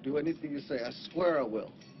 I'll do anything you say. I swear I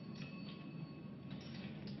will.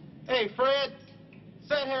 Hey, Fred,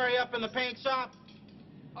 set Harry up in the paint shop.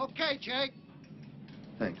 Okay, Jake.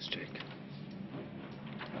 Thanks, Jake.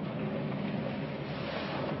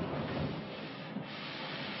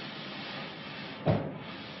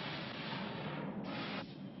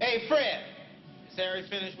 Hey, Fred, is Harry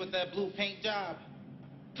finished with that blue paint job?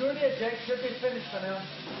 Sure did, Jake. Should be finished for now.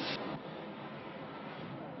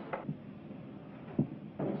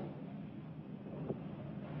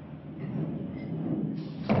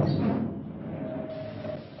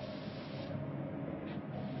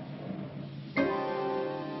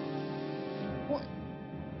 What?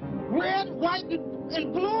 Red, white,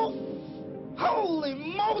 and blue? Holy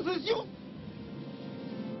Moses, you...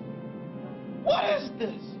 What is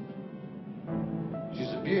this?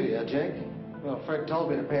 She's a beauty, huh, Jake? Well, Fred told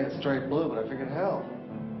me to paint it straight blue, but I figured, hell,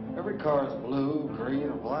 every car is blue, green,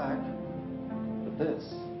 or black. But this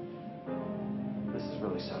is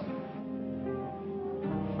really something.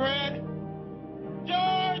 Fred!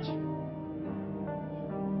 George!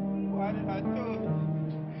 Why did I do it?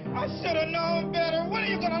 I should have known better. When are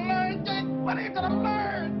you gonna learn, Jake? When are you gonna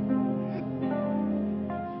learn?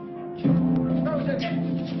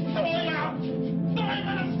 Throw him out! Throw him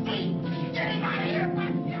in the street! Get him out of here!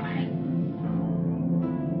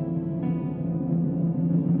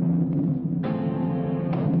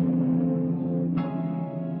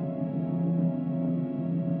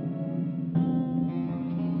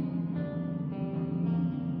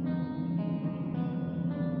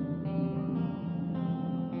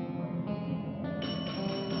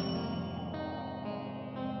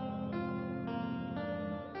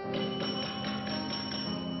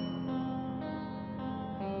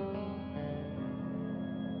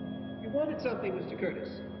 wanted something, Mr. Curtis.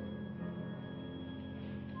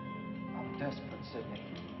 I'm desperate, Sidney.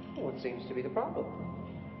 What seems to be the problem?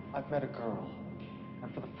 I've met a girl,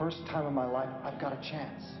 and for the first time in my life, I've got a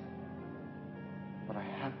chance. But I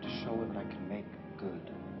have to show her that I can make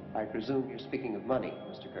good. I presume you're speaking of money,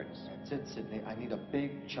 Mr. Curtis. That's it, Sidney. I need a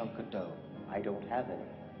big chunk of dough. I don't have any.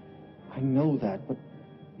 I know that, but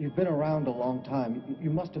you've been around a long time.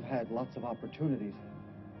 You must have had lots of opportunities.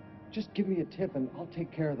 Just give me a tip and I'll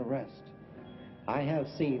take care of the rest. I have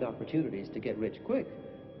seen opportunities to get rich quick,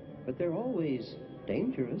 but they're always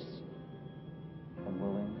dangerous. I'm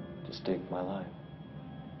willing to stake my life.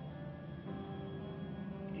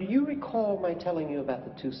 Do you recall my telling you about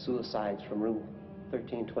the 2 suicides from room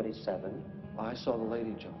 1327? I saw the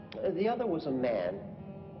lady jump. The other was a man,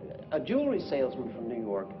 a jewelry salesman from New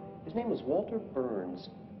York. His name was Walter Burns.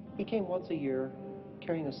 He came once a year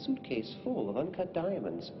carrying a suitcase full of uncut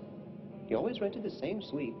diamonds. He always rented the same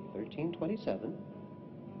suite, 1327.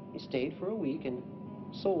 He stayed for a week and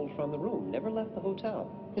sold from the room, never left the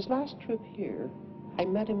hotel. His last trip here, I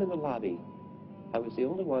met him in the lobby. I was the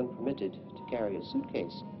only one permitted to carry a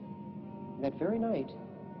suitcase. And that very night,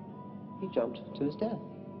 he jumped to his death.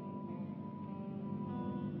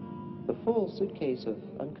 The full suitcase of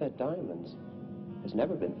uncut diamonds has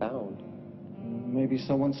never been found. Maybe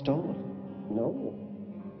someone stole it. No.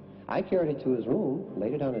 I carried it to his room,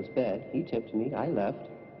 laid it on his bed. He tipped me, I left,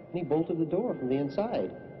 and he bolted the door from the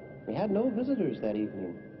inside. We had no visitors that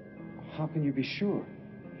evening. How can you be sure?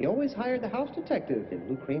 He always hired the house detective,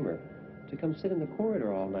 Lou Kramer, to come sit in the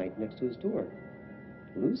corridor all night next to his door.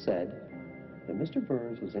 Lou said that Mr.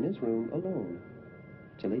 Burns was in his room alone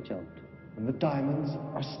till he jumped. And the diamonds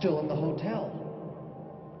are still in the hotel.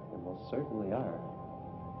 They most certainly are.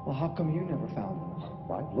 Well, how come you never found them?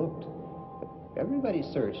 Well, I've looked. Everybody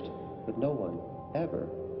searched, but no one ever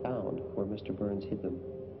found where Mr. Burns hid them.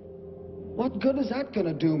 What good is that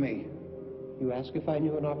gonna do me? You asked if I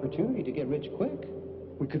knew an opportunity to get rich quick.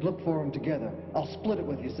 We could look for them together. I'll split it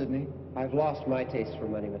with you, Sidney. I've lost my taste for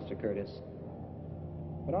money, Mr. Curtis.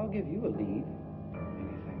 But I'll give you a lead.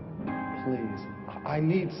 Anything. Please. I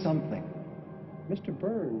need something. Mr.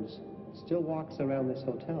 Burns still walks around this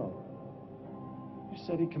hotel. You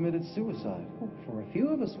said he committed suicide. Oh, for a few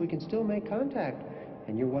of us, we can still make contact.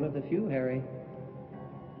 And you're one of the few, Harry.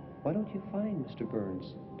 Why don't you find Mr.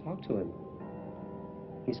 Burns? Talk to him.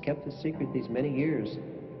 He's kept the secret these many years.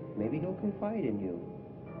 Maybe he'll confide in you.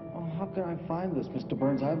 Oh, how can I find this, Mr.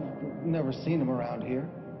 Burns? I've never seen him around here.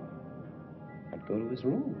 I'd go to his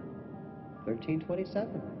room.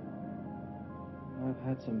 1327. I've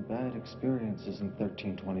had some bad experiences in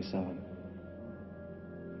 1327.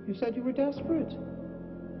 You said you were desperate.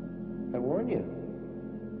 I warn you.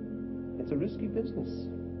 It's a risky business.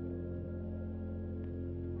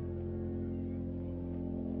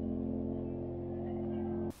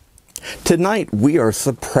 Tonight, we are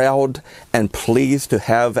so proud and pleased to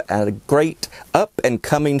have a great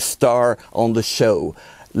up-and-coming star on the show,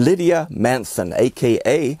 Lydia Manson,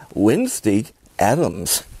 a.k.a. Wednesday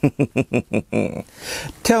Addams.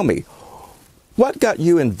 Tell me, what got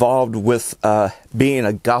you involved with being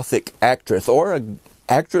a Gothic actress or an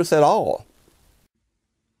actress at all?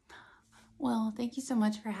 Well, thank you so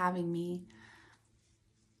much for having me.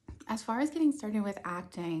 As far as getting started with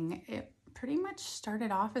acting, it pretty much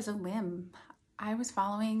started off as a whim. I was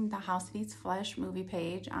following the House That Eats Flesh movie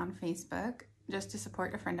page on Facebook just to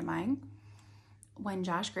support a friend of mine when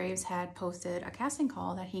Josh Graves had posted a casting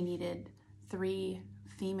call that he needed 3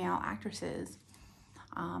 female actresses.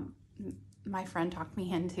 My friend talked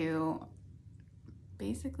me into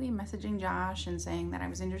basically messaging Josh and saying that I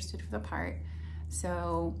was interested for the part.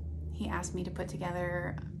 So he asked me to put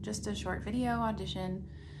together just a short video audition.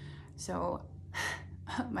 So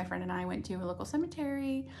my friend and I went to a local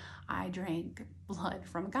cemetery. I drank blood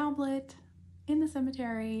from a goblet in the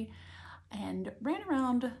cemetery and ran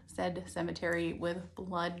around said cemetery with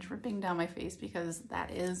blood dripping down my face because that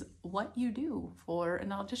is what you do for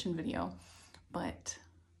an audition video. But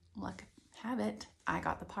luck have it, I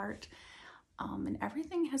got the part. And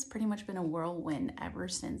everything has pretty much been a whirlwind ever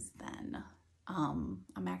since then.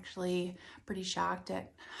 I'm actually pretty shocked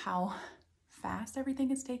at how fast everything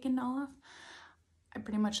has taken off. I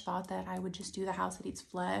pretty much thought that I would just do The House That Eats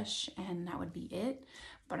Flesh and that would be it.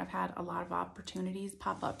 But I've had a lot of opportunities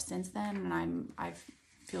pop up since then, and I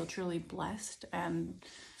feel truly blessed. And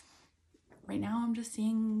right now I'm just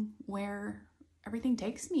seeing where everything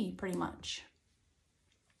takes me pretty much.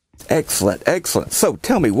 Excellent, excellent. So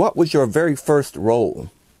tell me, what was your very first role?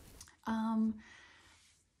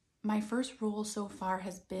 My first role so far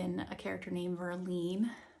has been a character named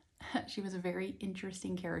Verlene. She was a very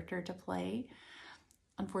interesting character to play.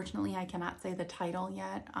 Unfortunately, I cannot say the title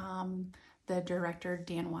yet. The director,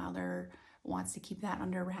 Dan Wilder, wants to keep that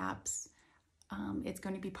under wraps. It's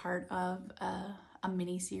going to be part of a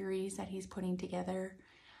mini-series that he's putting together.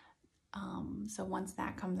 So once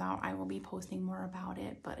that comes out, I will be posting more about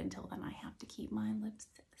it. But until then, I have to keep my lips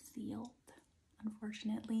sealed,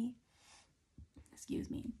 unfortunately.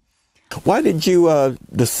 Excuse me. Why did you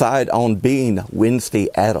decide on being Wednesday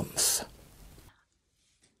Addams?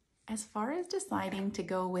 As far as deciding to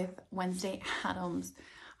go with Wednesday Addams,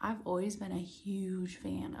 I've always been a huge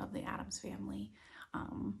fan of the Addams Family.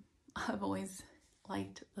 I've always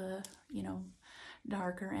liked the,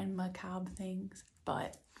 darker and macabre things,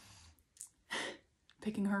 but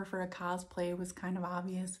picking her for a cosplay was kind of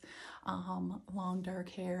obvious. Long dark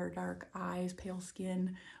hair, dark eyes, pale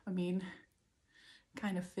skin. I mean,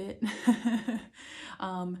 kind of fit.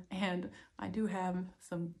 And I do have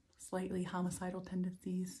some slightly homicidal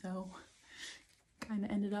tendencies, so kind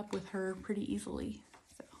of ended up with her pretty easily.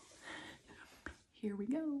 So here we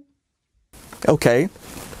go. Okay.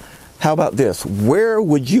 How about this? Where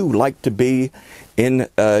would you like to be in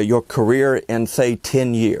your career in, say,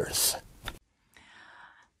 10 years?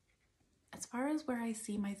 As far as where I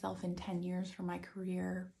see myself in 10 years for my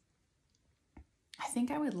career, I think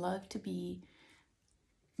I would love to be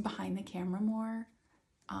behind the camera more,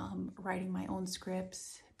 writing my own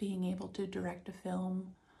scripts, being able to direct a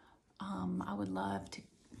film. I would love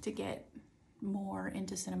to get more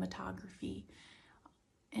into cinematography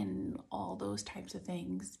and all those types of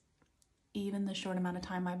things. Even the short amount of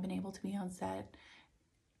time I've been able to be on set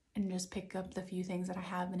and just pick up the few things that I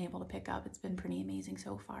have been able to pick up, it's been pretty amazing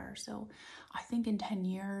so far. So I think in 10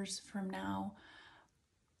 years from now,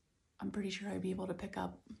 I'm pretty sure I'd be able to pick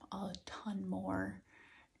up a ton more,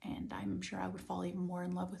 and I'm sure I would fall even more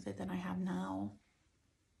in love with it than I have now.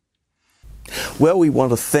 Well, we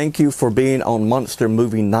want to thank you for being on Monster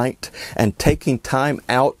Movie Night and taking time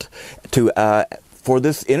out to for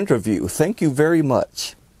this interview. Thank you very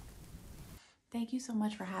much. Thank you so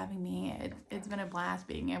much for having me. It's been a blast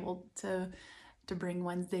being able to bring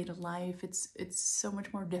Wednesday to life. It's so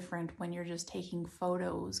much more different when you're just taking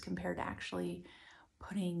photos compared to actually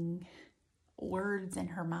putting words in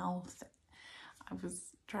her mouth. I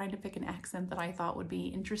was trying to pick an accent that I thought would be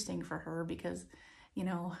interesting for her because,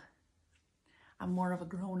 I'm more of a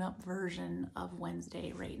grown-up version of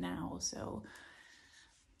Wednesday right now, so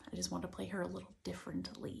I just want to play her a little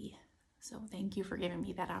differently. So thank you for giving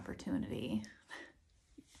me that opportunity.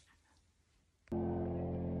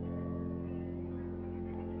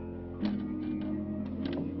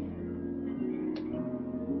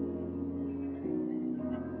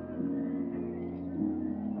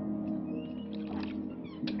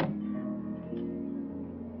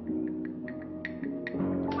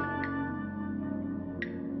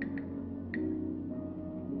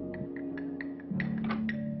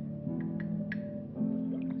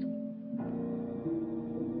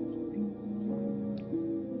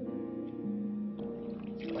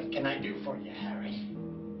 What can I do for you, Harry?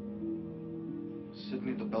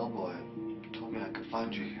 Sidney the bellboy told me I could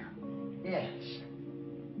find you here. Yes.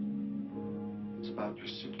 It's about your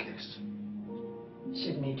suitcase.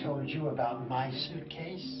 Sidney told you about my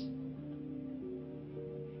suitcase?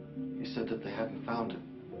 He said that they hadn't found it.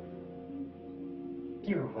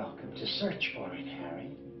 You're welcome to search for it,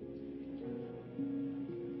 Harry.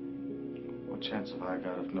 What chance have I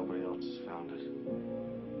got if nobody else has found it?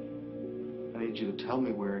 I need you to tell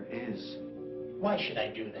me where it is. Why should I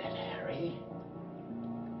do that, Harry?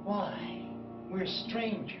 Why? We're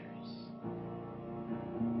strangers.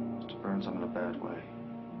 Mr. Burns, I'm in a bad way.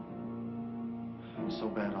 I'm so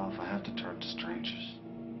bad off I have to turn to strangers.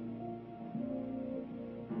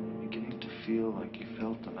 I'm beginning to feel like you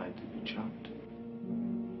felt the night that you jumped.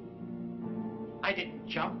 I didn't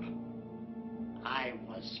jump. I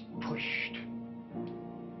was pushed.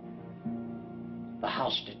 The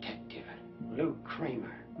house detective, Lou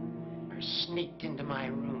Kramer, sneaked into my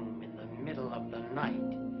room in the middle of the night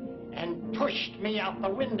and pushed me out the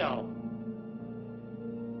window.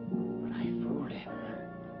 But I fooled him.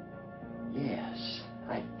 Yes,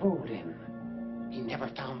 I fooled him. He never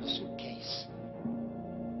found the suitcase.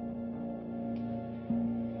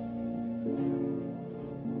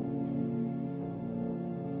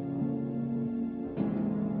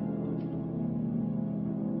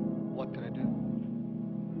 What can I do?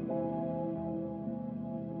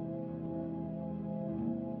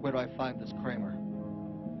 Where do I find this Kramer?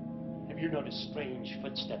 Have you noticed strange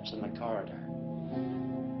footsteps in the corridor?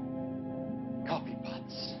 Coffee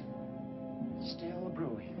pots. Still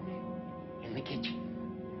brewing. In the kitchen.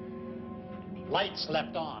 Lights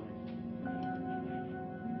left on.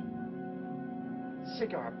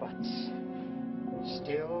 cigar butts,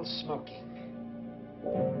 still smoking.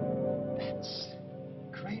 That's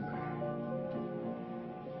Kramer.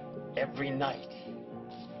 Every night,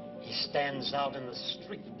 he stands out in the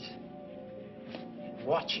street and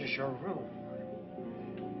watches your room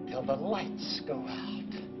till the lights go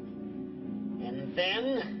out. And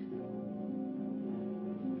then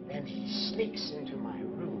he sneaks into my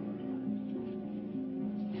room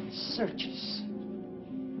and searches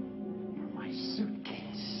for my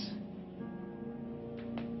suitcase.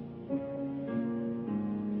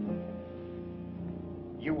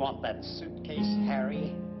 You want that suitcase,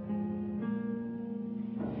 Harry?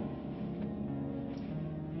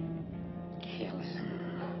 Kill him.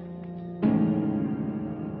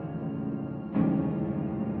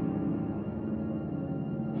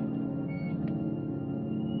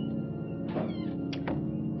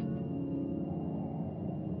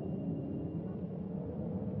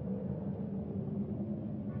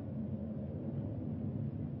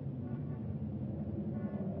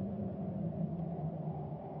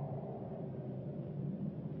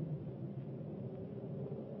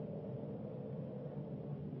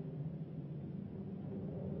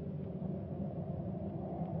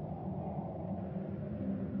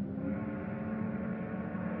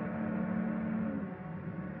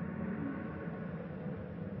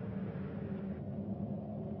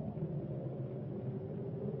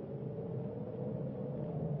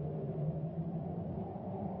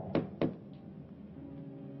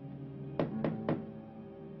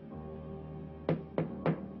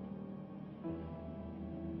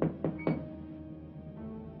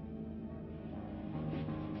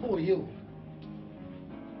 Who are you?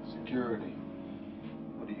 Security.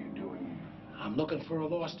 What are you doing here? I'm looking for a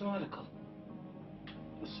lost article.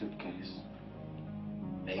 The suitcase.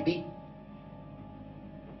 Maybe.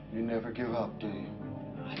 You never give up, do you?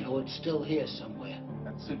 I know it's still here somewhere.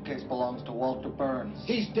 That suitcase belongs to Walter Burns.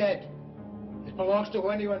 He's dead. It belongs to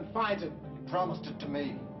anyone who finds it. He promised it to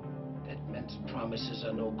me. Dead men's promises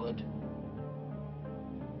are no good.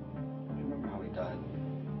 You remember how he died?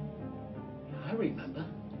 I remember.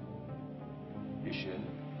 You should.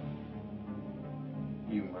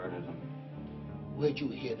 You murdered him. Where'd you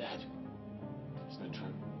hear that? Isn't it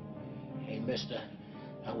true? Hey, mister,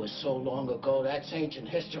 that was so long ago, that's ancient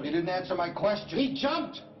history. You didn't answer my question. He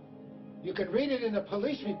jumped! You can read it in the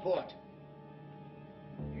police report.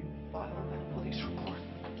 You filed that police report.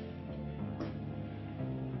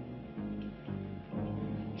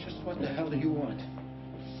 Just what the hell do you want?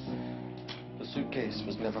 The suitcase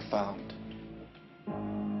was never found.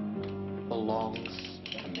 It belongs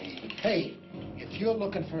to me. Hey, if you're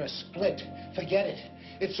looking for a split, forget it.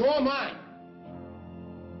 It's all mine.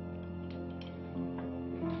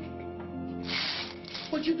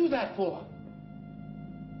 What'd you do that for?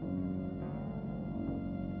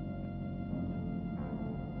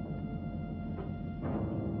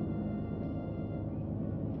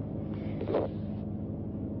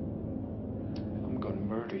 I'm gonna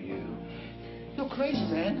murder you. You're crazy,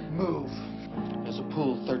 man. Move. There's a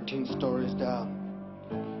pool 13 stories down.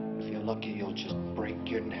 If you're lucky, you'll just break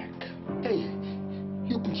your neck. Hey,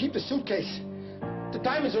 you can keep the suitcase. The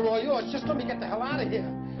diamonds are all yours. Just let me get the hell out of here.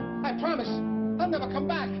 I promise. I'll never come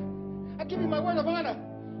back. I give you my word of honor.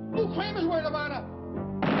 Lou Kramer's word of honor.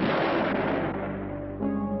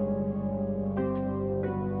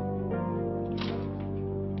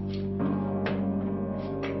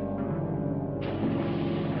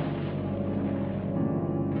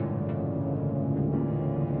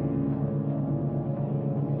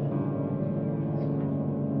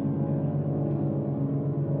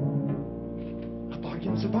 A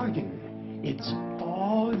bargain's a bargain. It's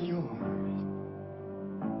all yours.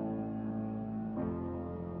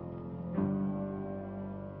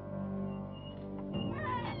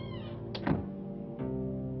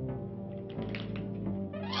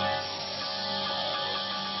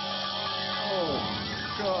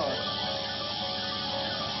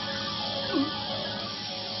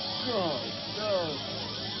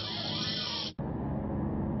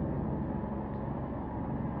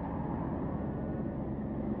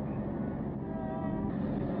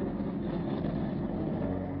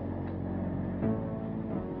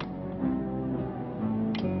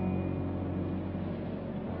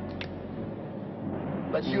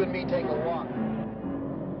 Let's you and me take a walk.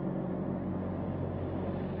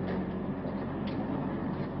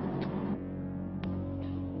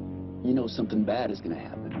 You know something bad is gonna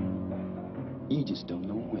happen. You just don't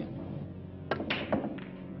know when.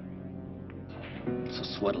 So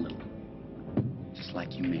sweat a little. Just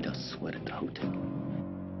like you made us sweat at the hotel.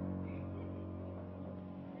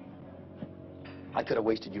 I could have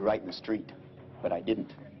wasted you right in the street. But I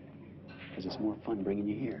didn't, because it's more fun bringing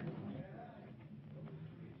you here.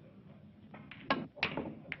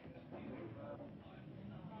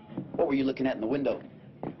 What were you looking at in the window?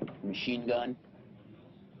 A machine gun?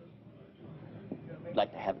 You'd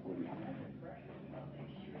like to have it, wouldn't you?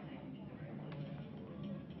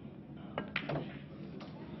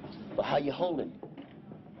 Well, how you holding?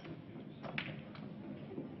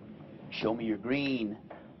 Show me your green.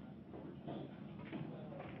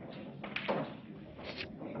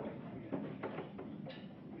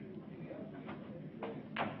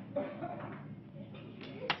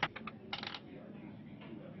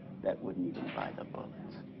 That wouldn't even buy the bullets.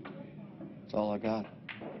 That's all I got.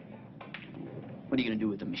 What are you gonna do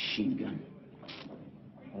with the machine gun?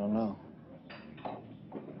 I don't know.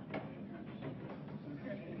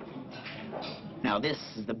 Now this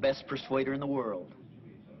is the best persuader in the world.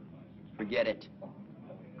 Forget it.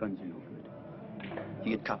 Guns are no good. If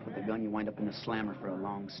you get caught with a gun, you wind up in the slammer for a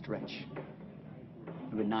long stretch.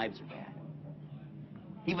 Even knives are bad.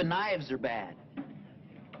 Even knives are bad.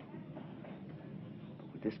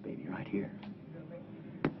 But with this baby right here,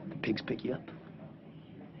 the pigs pick you up.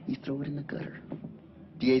 You throw it in the gutter.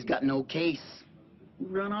 DA's got no case. You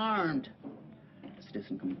run armed. The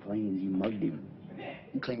citizen complains you mugged him.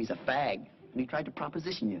 You claim he's a fag, and he tried to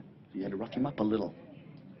proposition you, so you had to rough him up a little.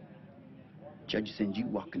 Judge sends you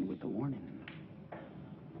walking with a warning.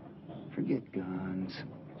 Forget guns.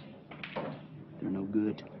 They're no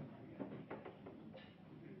good.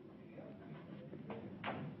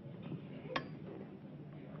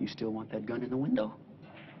 You still want that gun in the window?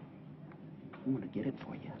 I'm gonna get it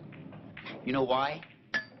for you. You know why?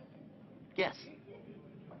 Guess.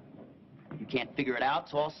 You can't figure it out,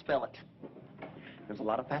 so I'll spell it. There's a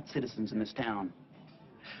lot of fat citizens in this town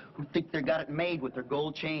who think they got it made with their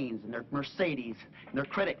gold chains and their Mercedes and their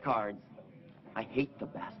credit cards. I hate the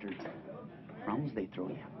bastards. Crumbs they throw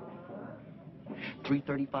you.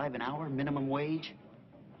 $3.35 an hour, minimum wage.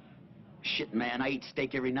 Shit, man, I eat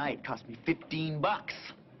steak every night. It cost me $15.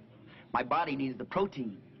 My body needs the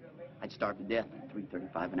protein. I'd starve to death at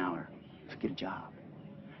 $3.35 an hour. So get a job,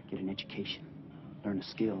 get an education, learn a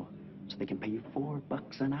skill, so they can pay you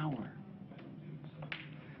 $4 an hour.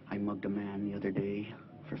 I mugged a man the other day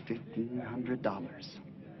for $1,500.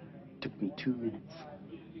 Took me 2 minutes.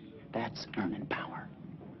 That's earning power.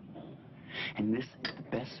 And this is the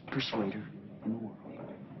best persuader in the world.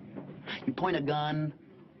 You point a gun,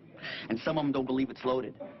 and some of them don't believe it's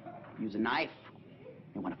loaded. Use a knife,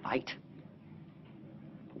 they want to fight.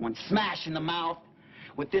 One smash in the mouth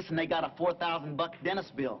with this, and they got a $4,000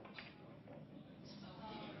 dentist bill.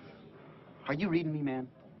 Are you reading me, man?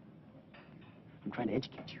 I'm trying to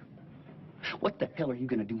educate you. What the hell are you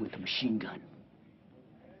gonna do with a machine gun?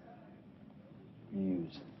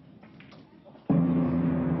 Use.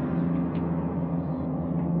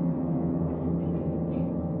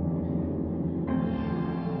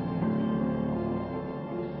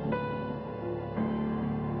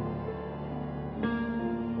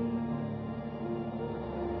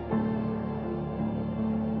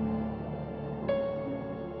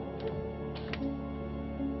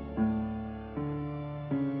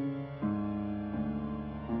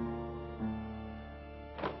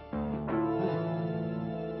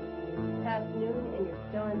 Afternoon, and you're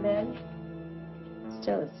still in bed?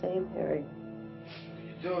 Still the same, Harry. What are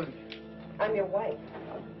you doing? I'm your wife.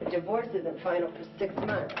 The divorce isn't final for 6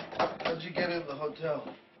 months. How'd you get into the hotel?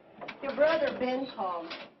 Your brother, Ben, called.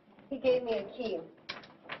 He gave me a key.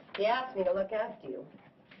 He asked me to look after you.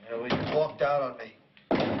 Yeah, well, you walked out on me.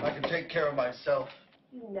 I can take care of myself.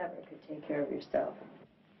 You never could take care of yourself.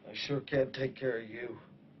 I sure can't take care of you.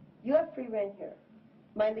 You have free rent here.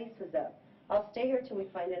 My lease was up. I'll stay here till we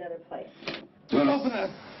find another place. Don't open that!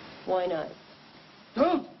 Why not?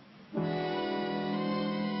 Don't!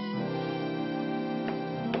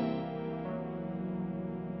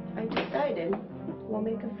 I decided we'll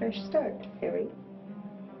make a fresh start, Harry.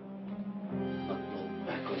 I'll go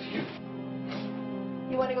back with you.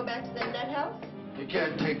 You want to go back to the nut house? You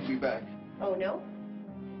can't take me back. Oh, no?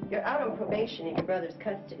 You're out on probation in your brother's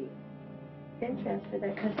custody. Then transfer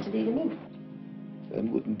that custody to me.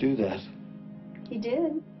 Ben wouldn't do that. He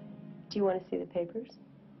did. Do you want to see the papers?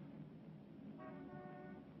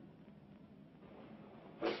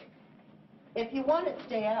 If you want to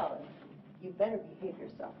stay out, you better behave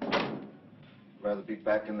yourself. I'd rather be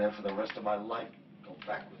back in there for the rest of my life. Go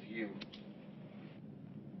back with you.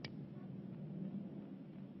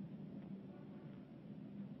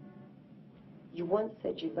 You once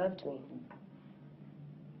said you loved me.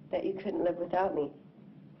 That you couldn't live without me.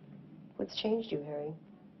 What's changed you, Harry?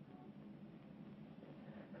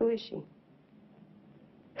 Who is she?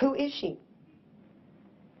 Who is she?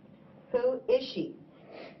 Who is she?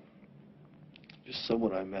 Just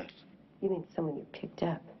someone I met. You mean someone you picked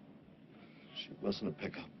up? She wasn't a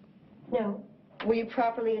pickup. No. Were you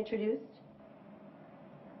properly introduced?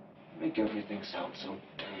 Make everything sound so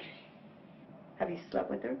dirty. Have you slept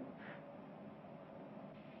with her?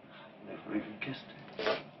 Never even kissed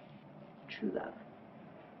her. True love.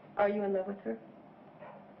 Are you in love with her?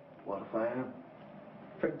 What if I am?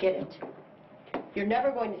 Forget it. You're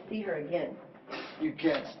never going to see her again. You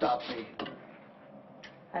can't stop me.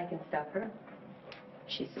 I can stop her.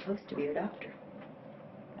 She's supposed to be your doctor.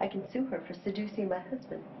 I can sue her for seducing my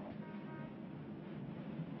husband.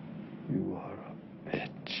 You are a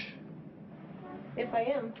bitch. If I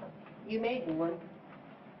am, you made me one.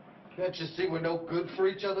 Can't you see we're no good for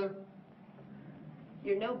each other?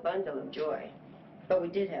 You're no bundle of joy, but we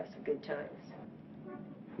did have some good times.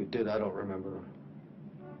 If we did, I don't remember.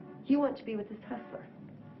 You want to be with this hustler.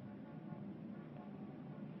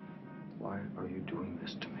 Why are you doing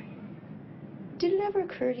this to me? Did it ever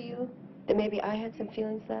occur to you that maybe I had some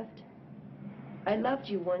feelings left? I loved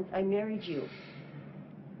you once. I married you.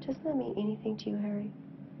 Doesn't that mean anything to you, Harry?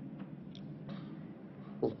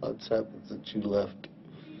 Lots happened since you left.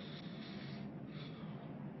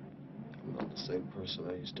 I'm not the same person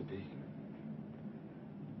I used to be.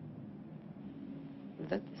 You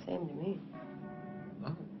look the same to me.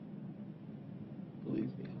 No.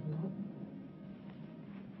 Believe me, I'm not.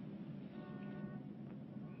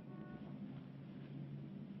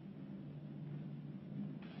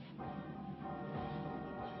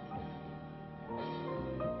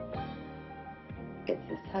 It's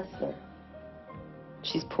this hustler.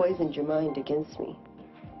 She's poisoned your mind against me.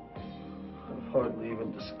 I've hardly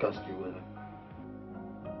even discussed you with her.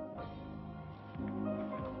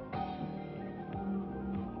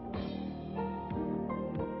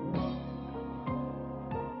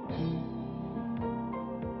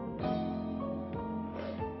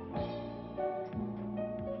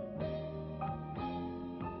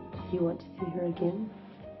 You want to see her again?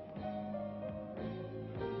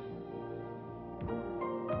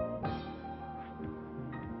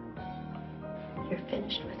 You're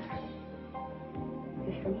finished with her.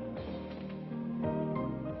 You hear me?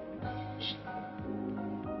 Shh.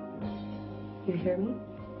 You hear me?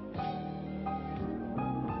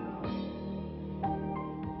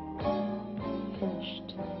 Finished.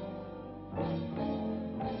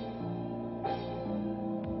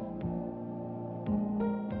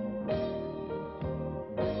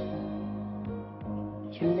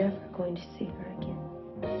 You're never going to see her again.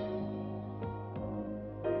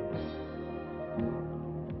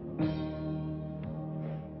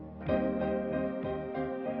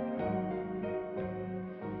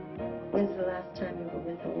 When's the last time you were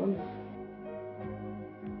with a woman?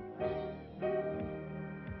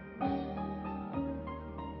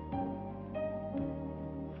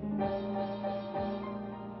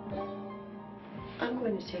 I'm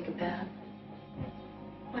going to take a bath.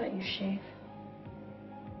 Why don't you shave?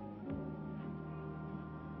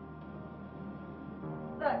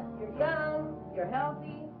 Look, you're young, you're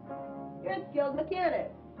healthy, you're a skilled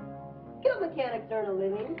mechanic. Skilled mechanics earn a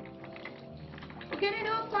living. Well, get a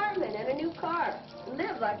new apartment and a new car.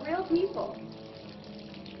 Live like real people.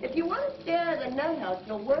 If you want to stay out of the nut house,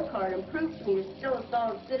 you'll work hard and prove to me you're still a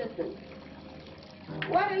solid citizen.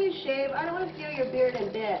 Why don't you shave? I don't want to feel your beard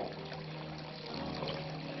in bed.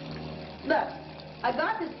 Look, I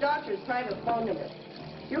got this doctor's private phone number.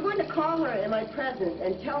 You're going to call her in my presence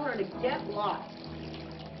and tell her to get lost.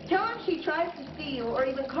 Tell her if she tries to see you or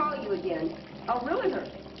even call you again, I'll ruin her.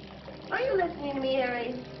 Are you listening to me,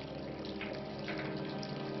 Harry?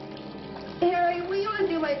 Harry, will you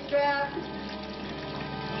undo my strap?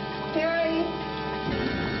 Harry?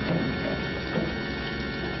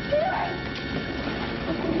 Harry!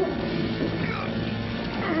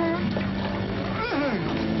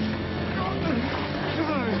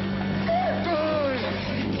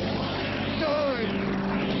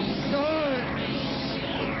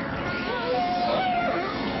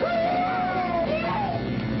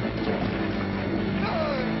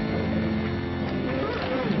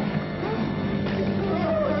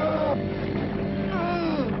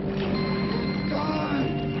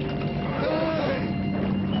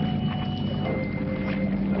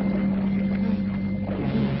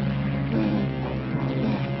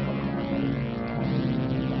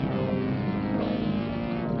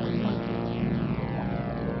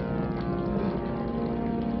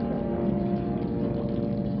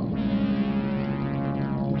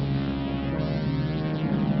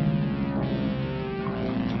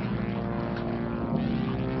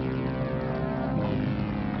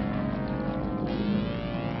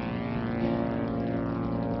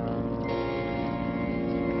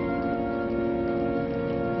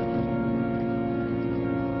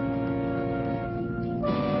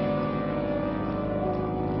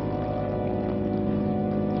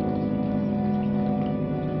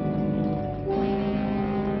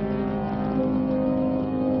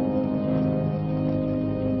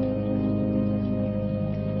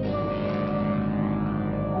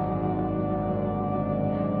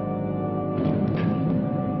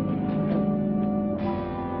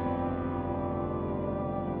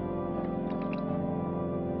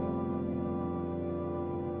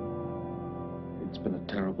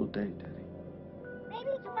 terrible day, Daddy.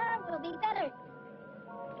 Maybe tomorrow will be better.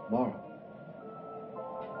 Tomorrow?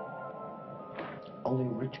 Only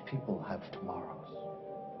rich people have tomorrows.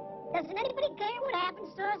 Doesn't anybody care what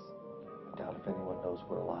happens to us? I doubt if anyone knows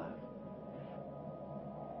we're alive.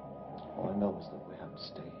 All I know is that we have to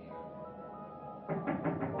stay here.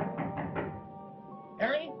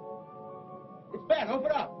 Harry? It's Ben.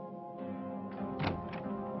 Open up.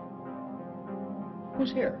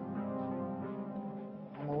 Who's here?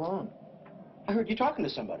 I'm alone. I heard you talking to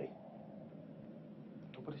somebody.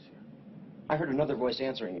 Nobody's here. I heard another voice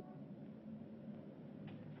answering you.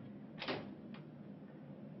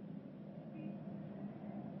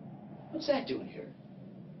 What's that doing here?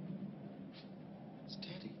 It's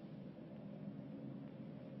Teddy.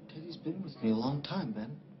 Teddy's been with me a long time,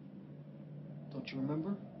 Ben. Don't you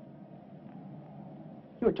remember?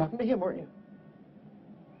 You were talking to him, weren't you?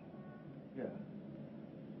 Yeah.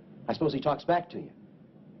 I suppose he talks back to you.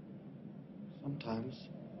 Sometimes.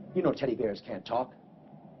 You know teddy bears can't talk.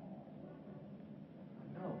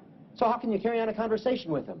 No. So how can you carry on a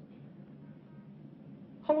conversation with him?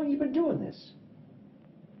 How long have you been doing this?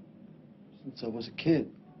 Since I was a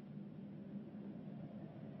kid.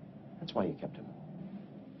 That's why you kept him.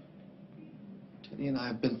 Teddy and I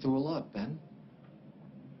have been through a lot, Ben.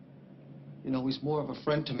 You know, he's more of a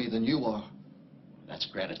friend to me than you are. That's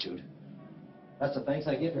gratitude. That's the thanks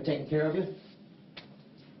I get for taking care of you?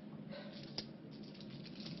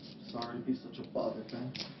 Sorry to be such a bother,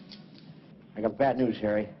 Ben. I got bad news,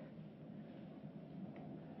 Harry.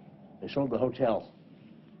 They sold the hotel.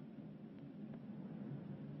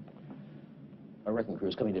 Our wrecking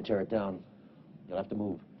crew's coming to tear it down. You'll have to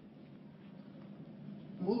move.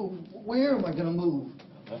 Move? Where am I gonna move?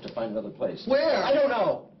 I'll have to find another place. Where? I don't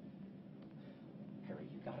know. Harry,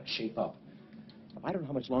 you gotta shape up. I don't know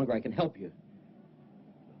how much longer I can help you.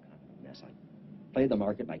 Look, I'm a mess. I played the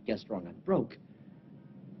market and I guessed wrong. I'm broke.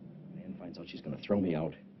 Nan finds out she's gonna throw me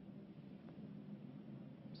out.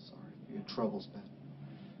 Sorry for your troubles, Ben.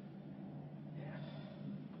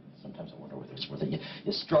 Sometimes I wonder whether it's worth it.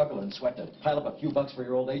 You struggle and sweat to pile up a few bucks for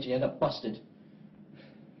your old age, you end up busted.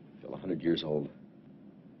 I feel 100 years old.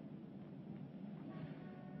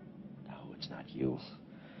 No, it's not you.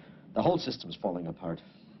 The whole system's falling apart.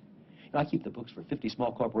 You know, I keep the books for 50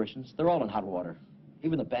 small corporations. They're all in hot water.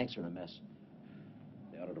 Even the banks are in a mess.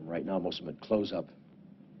 They audit them right now. Most of them at close up.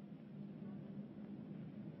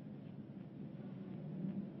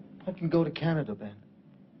 I can go to Canada, Ben.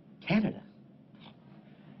 Canada?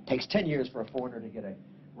 Takes 10 years for a foreigner to get a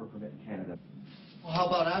work permit in Canada. Well, how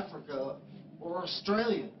about Africa or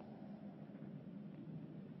Australia?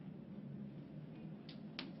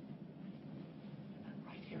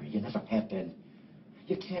 Right, Harry, you never have been.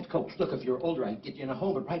 You can't cope. Look, if you're older, I'd get you in a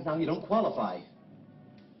home, but right now you don't qualify.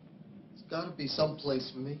 There's got to be some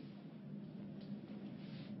place for me.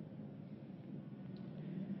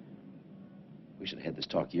 We should have had this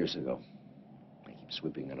talk years ago. I keep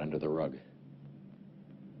sweeping it under the rug.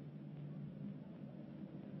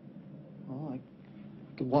 Well, I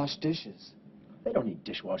could wash dishes. They don't need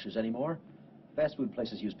dishwashers anymore. Fast food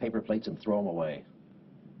places use paper plates and throw them away.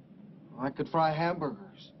 I could fry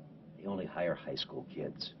hamburgers. They only hire high school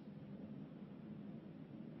kids.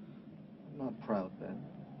 I'm not proud, Ben.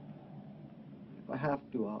 If I have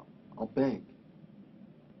to, I'll beg.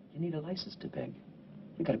 You need a license to beg.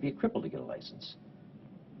 You gotta be a cripple to get a license.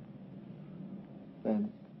 Ben,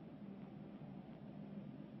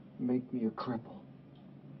 make me a cripple.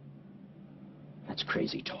 That's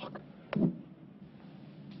crazy talk.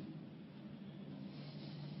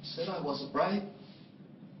 Said I wasn't right.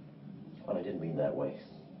 But I didn't mean that way.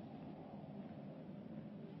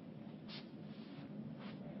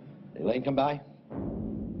 Did Elaine come by?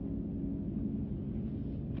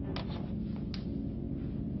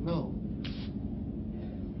 No.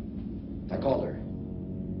 I called her.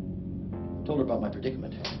 Told her about my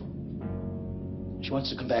predicament. She wants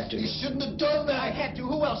to come back to me. You shouldn't have done that. I had to.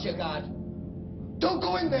 Who else you got? Don't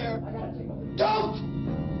go in there. I gotta take a... Don't!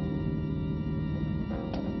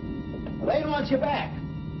 Elaine wants you back.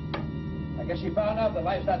 I guess she found out that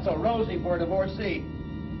life's not so rosy for a divorcee.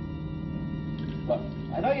 Look,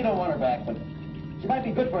 I know you don't want her back, but she might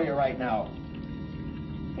be good for you right now.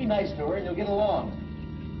 Be nice to her and you'll get along.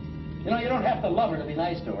 You know, you don't have to love her to be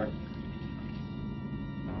nice to her.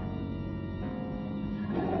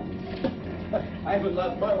 I haven't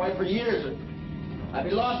loved my wife for years. I'd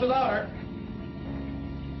be lost without her.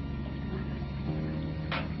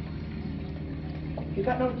 You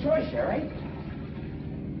got no choice, Harry.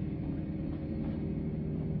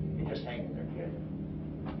 You're just hanging there, kid.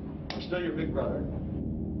 I'm still your big brother.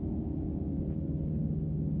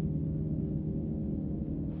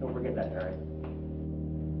 Forget that, Harry.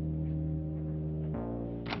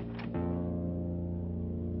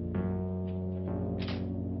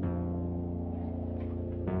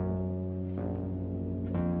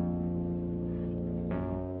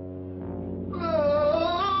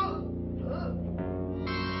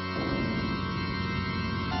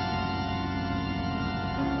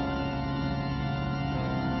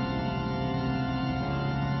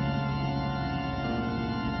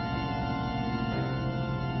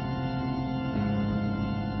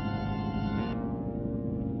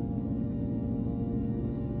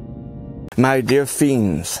 My dear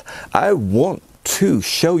fiends, I want to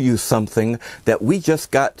show you something that we just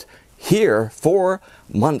got here for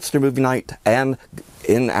Monster Movie Night and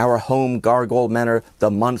in our home Gargoyle Manor, the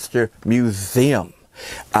Monster Museum.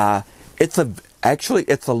 It's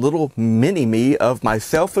a little mini-me of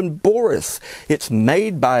myself and Boris. It's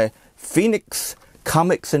made by Phoenix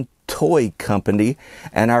Comics and Toy Company,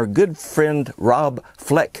 and our good friend Rob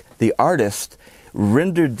Fleck, the artist,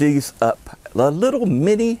 rendered these up. A little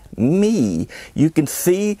mini me. You can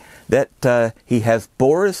see that he has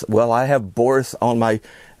Boris. Well, I have Boris on my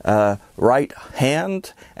right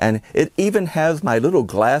hand, and it even has my little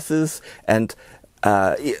glasses and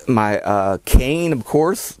my cane, of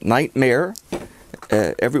course, Nightmare.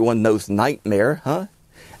 Everyone knows Nightmare, huh?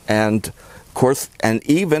 And of course, and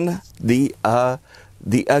even the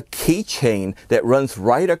keychain that runs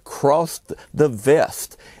right across the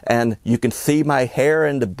vest. And you can see my hair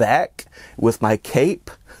in the back with my cape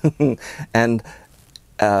and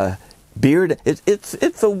beard.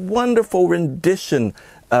 It's a wonderful rendition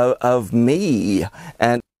of me.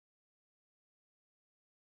 And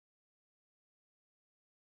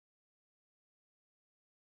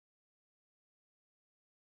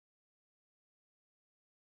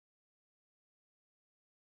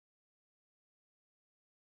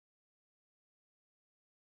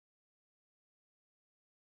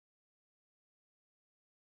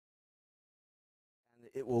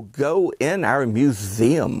it will go in our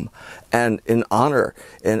museum and in honor,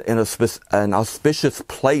 in an auspicious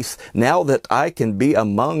place, now that I can be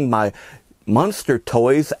among my monster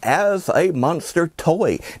toys as a monster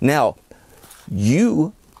toy. Now,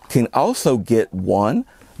 you can also get one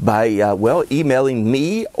by, well, emailing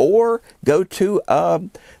me or go to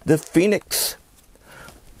the Phoenix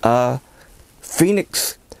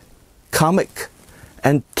Comic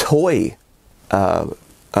and Toy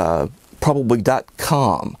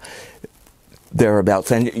probably.com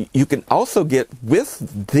thereabouts. And you can also get,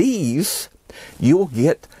 with these, you'll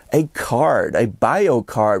get a card, a bio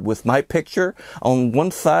card with my picture on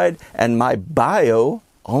one side and my bio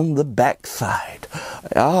on the back side.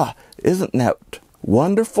 Isn't that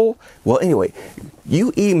wonderful? Well, anyway,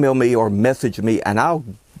 you email me or message me and I'll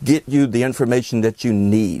get you the information that you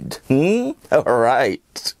need. All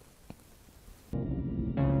right.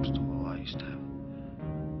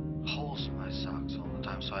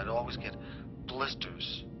 So I'd always get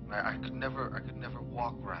blisters. I could never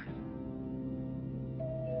walk right.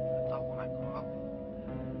 I thought when I grew up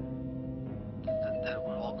that it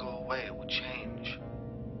would all go away, it would change.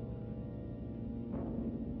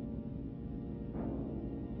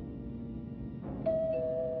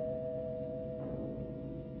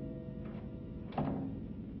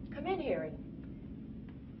 Come in, Harry.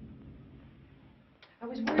 I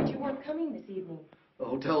was worried you weren't coming this evening. The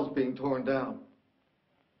hotel's being torn down.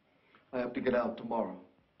 I have to get out tomorrow.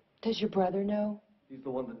 Does your brother know? He's the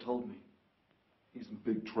one that told me. He's in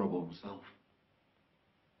big trouble himself.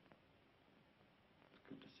 It's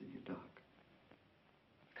good to see you, Doc.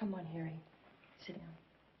 Come on, Harry. Sit down.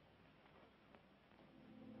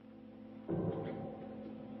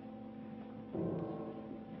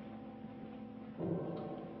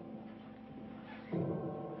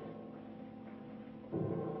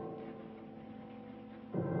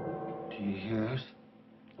 Do you hear it?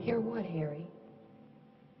 Hear what, Harry?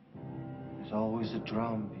 There's always a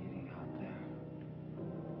drum beating out there.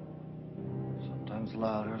 Sometimes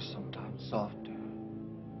louder, sometimes softer.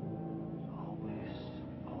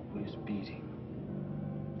 Always beating.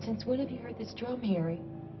 Since when have you heard this drum, Harry?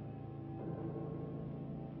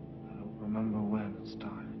 I don't remember when it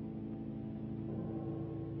started.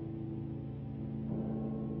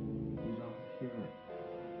 You don't hear it,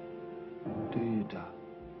 do you, Doc?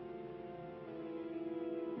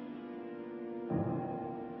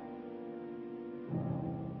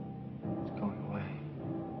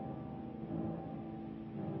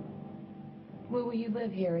 Where will you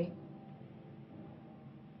live, Harry?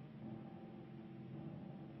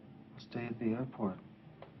 I'll stay at the airport.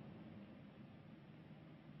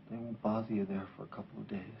 They won't bother you there for a couple of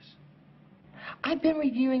days. I've been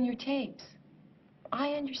reviewing your tapes.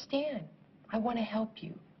 I understand. I want to help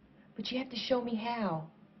you. But you have to show me how.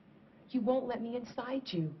 You won't let me inside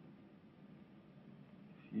you.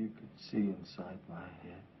 If you could see inside my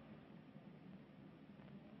head,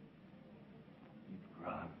 you'd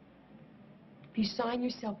run. If you sign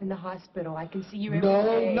yourself in the hospital, I can see you every No,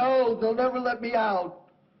 day. no, they'll never let me out.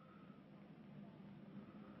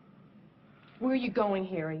 Where are you going,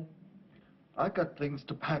 Harry? I got things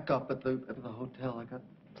to pack up at the hotel.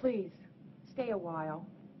 Please, stay a while.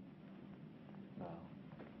 No.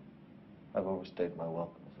 I've overstayed my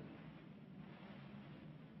welcome.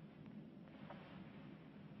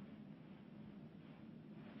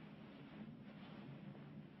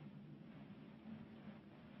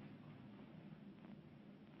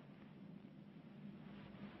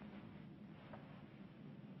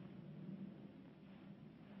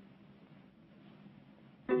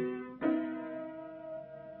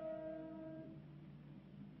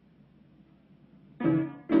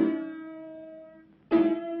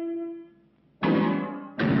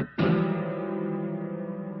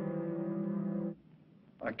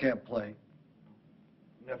 I can't play.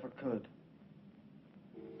 Never could.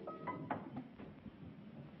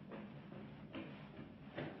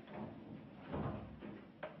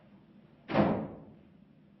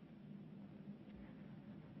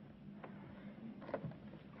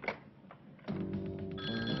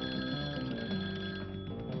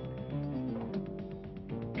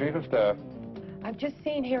 Chief of Staff. I've just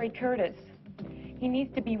seen Harry Curtis. He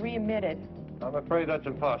needs to be readmitted. I'm afraid that's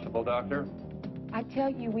impossible, Doctor. I tell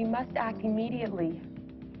you, we must act immediately.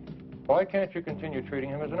 Why can't you continue treating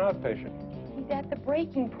him as an outpatient? He's at the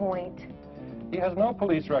breaking point. He has no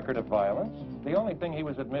police record of violence. The only thing he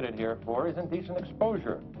was admitted here for is indecent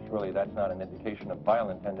exposure. Surely that's not an indication of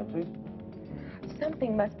violent tendencies.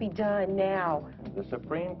 Something must be done now. The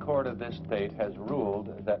Supreme Court of this state has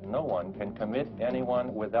ruled that no one can commit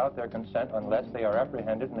anyone without their consent unless they are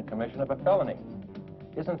apprehended in the commission of a felony.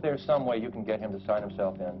 Isn't there some way you can get him to sign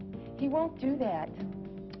himself in? He won't do that.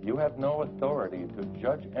 You have no authority to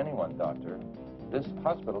judge anyone, Doctor. This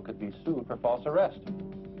hospital could be sued for false arrest.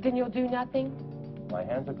 Then you'll do nothing? My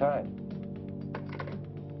hands are tied.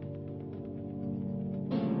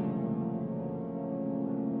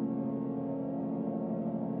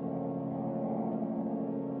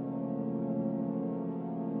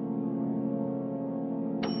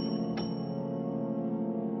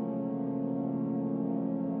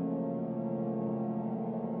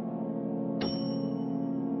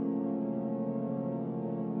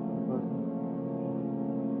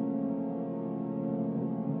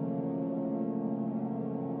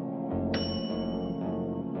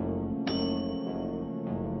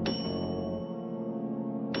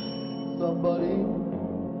 Somebody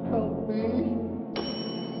help me.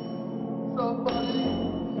 Somebody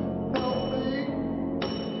help me.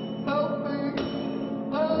 Help me.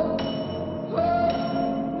 Help. Help.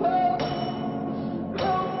 Help.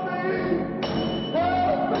 Help me.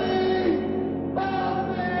 Help me.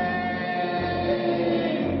 Help me.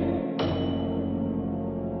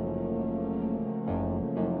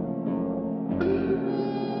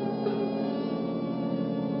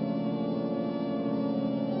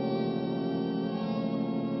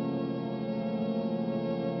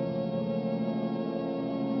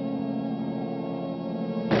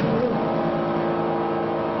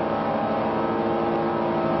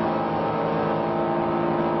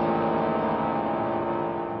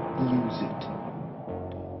 Use it.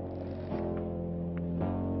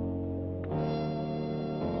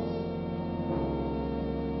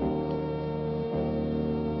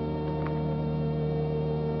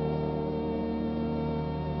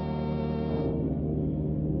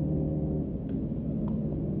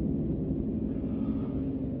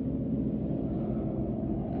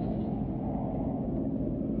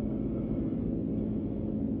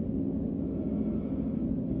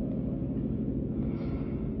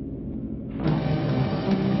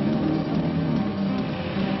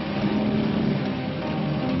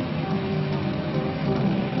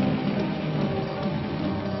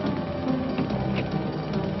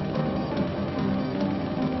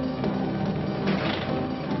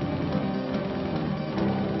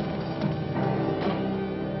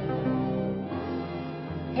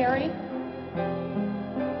 Harry?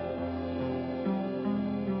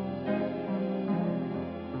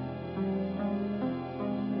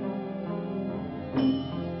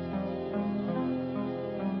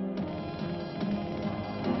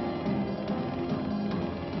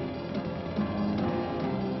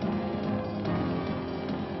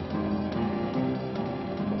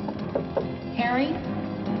 Harry?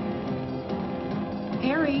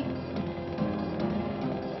 Harry?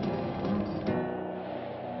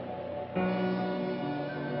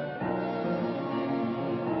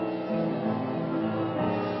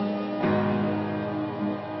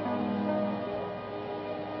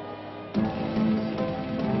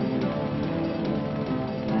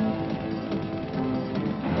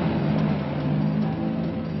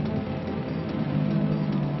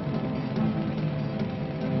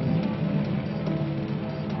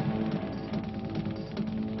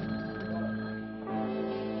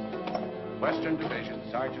 Western Division,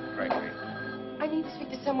 Sergeant Gregory. I need to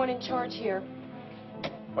speak to someone in charge here.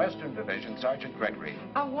 Western Division, Sergeant Gregory.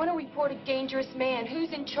 I want to report a dangerous man.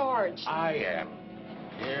 Who's in charge? I am.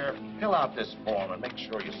 Here, fill out this form and make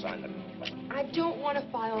sure you sign the complaint. I don't want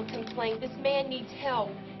to file a complaint. This man needs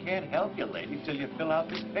help. Can't help you, lady, till you fill out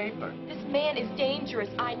this paper. This man is dangerous.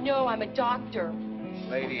 I know. I'm a doctor.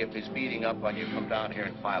 Lady, if he's beating up on you, come down here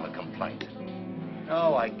and file a complaint.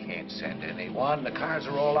 No, I can't send anyone. The cars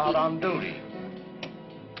are all out on duty.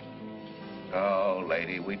 No,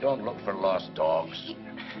 lady, we don't look for lost dogs.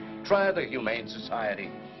 Try the Humane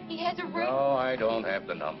Society. He has a room. No, I don't have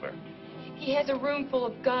the number. He has a room full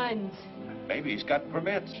of guns. Maybe he's got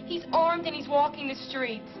permits. He's armed and he's walking the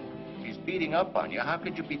streets. He's beating up on you. How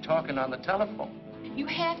could you be talking on the telephone? You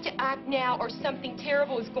have to act now or something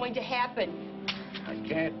terrible is going to happen. I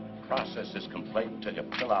can't process this complaint until you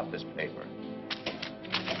fill out this paper.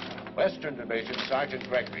 Western Division, Sergeant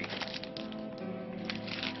Gregory.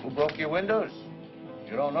 Who broke your windows?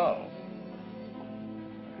 You don't know.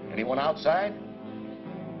 Anyone outside?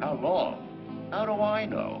 How long? How do I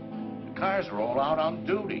know? The cars are all out on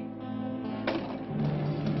duty.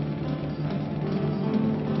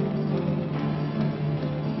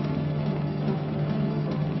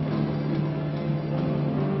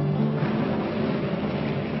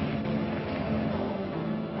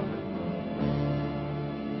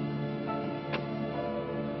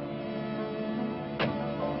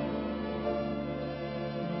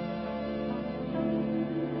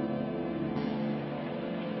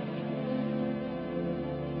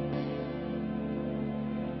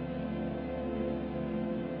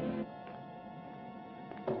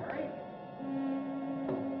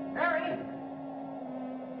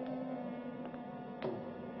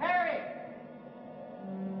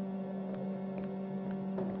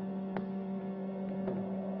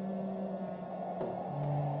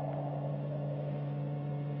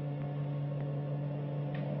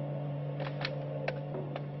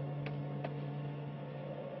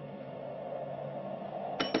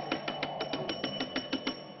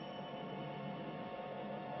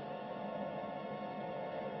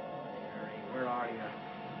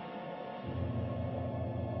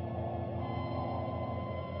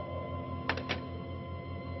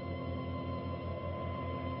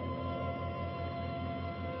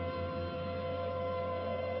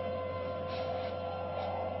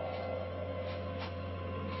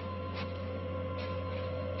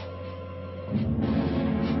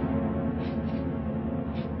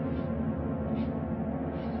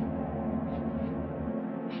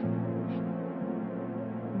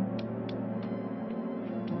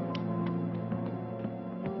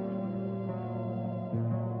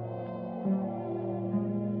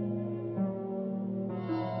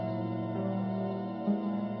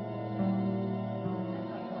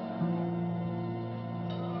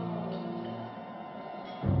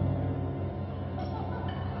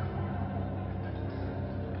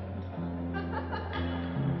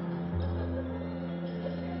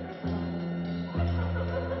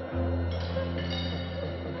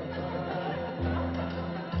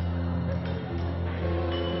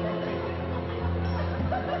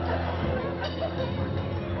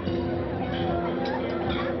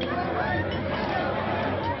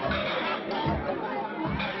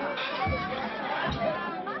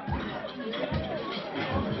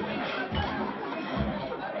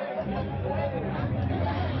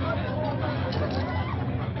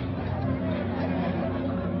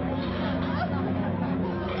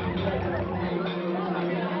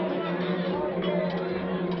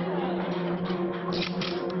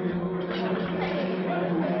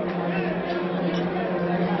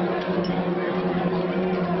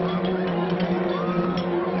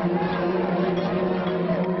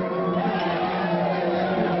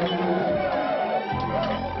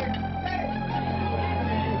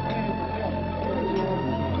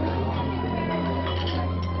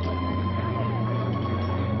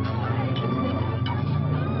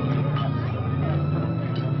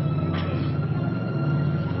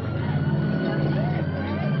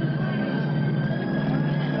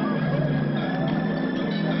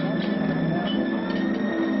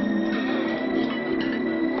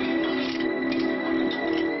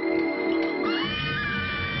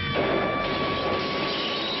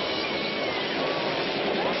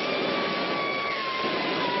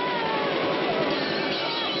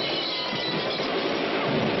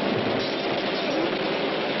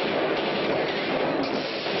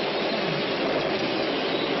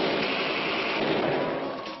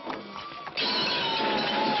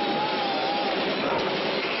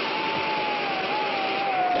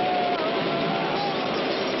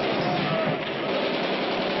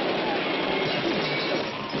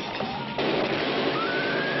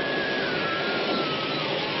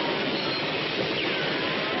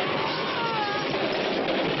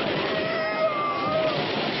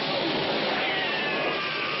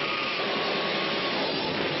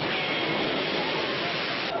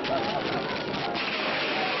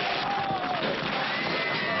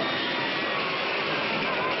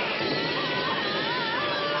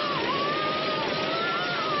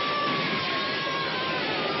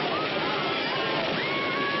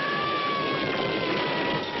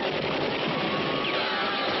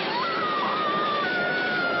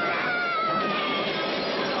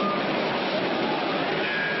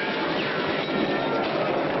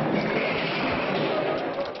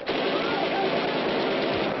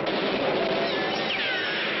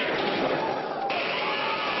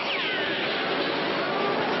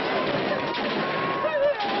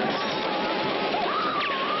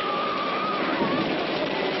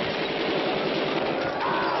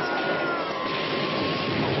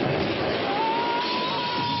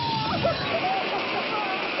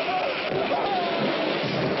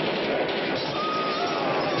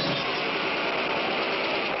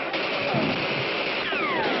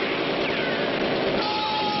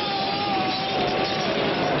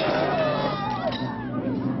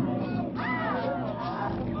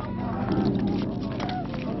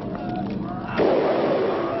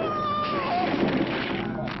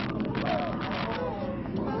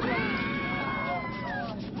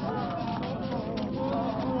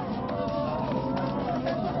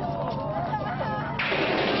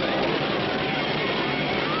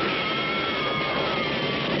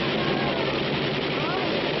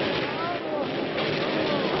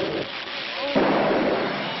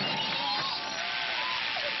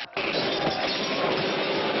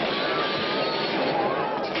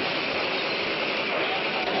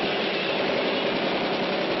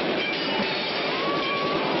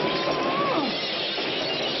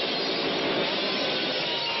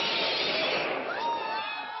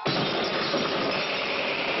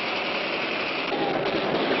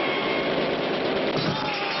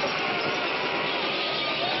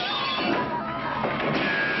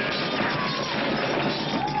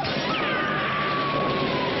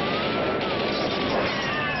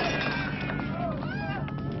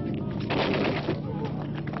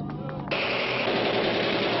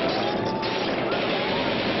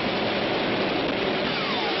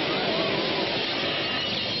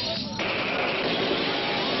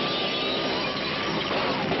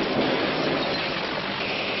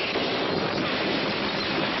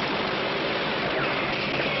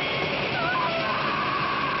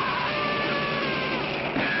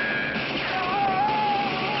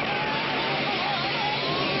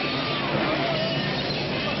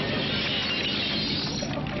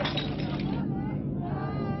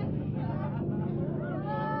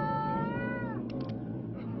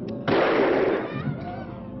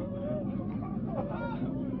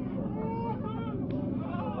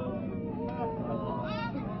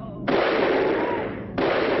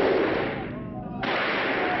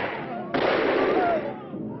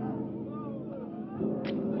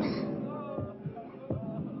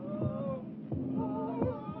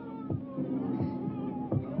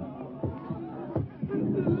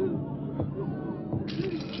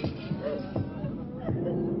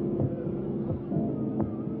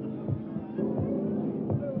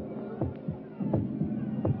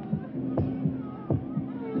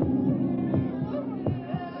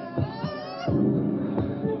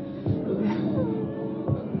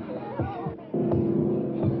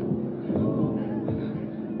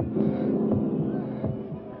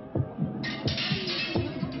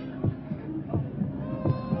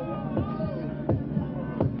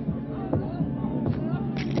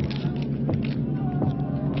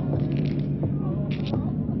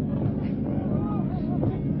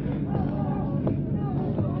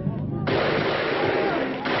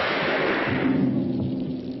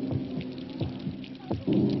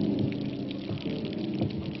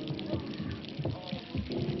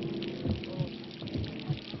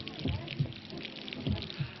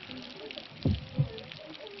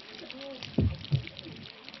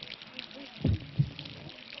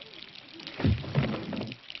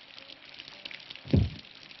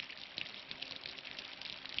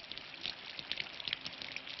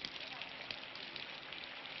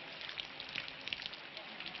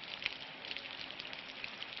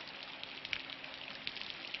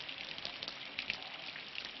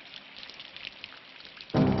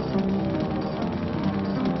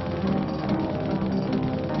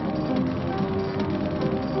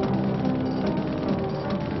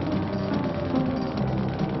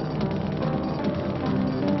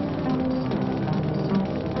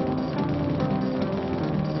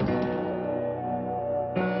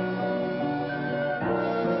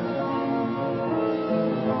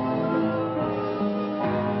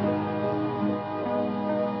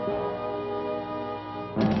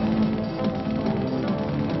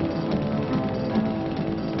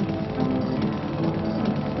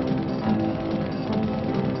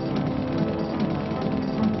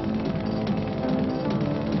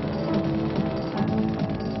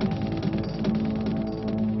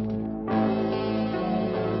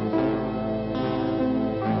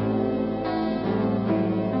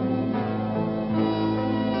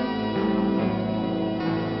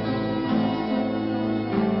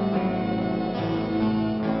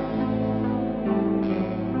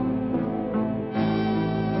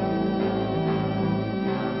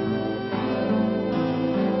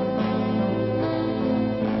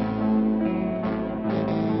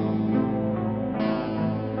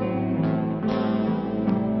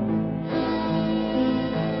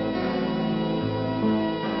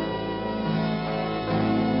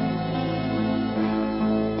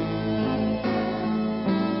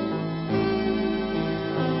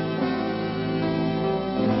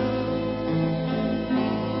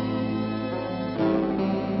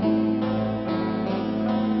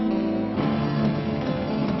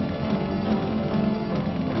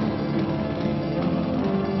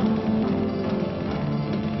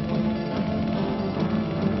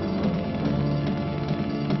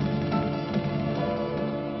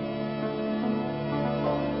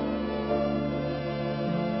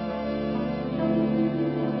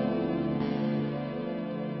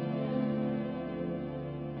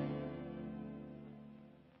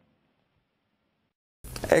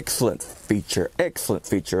 Excellent feature,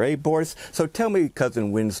 eh, Boris? So tell me,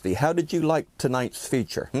 Cousin Wednesday, how did you like tonight's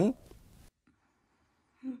feature,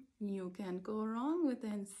 You can't go wrong with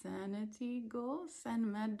insanity, ghosts,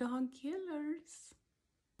 and mad dog killers.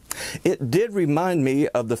 It did remind me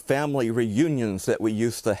of the family reunions that we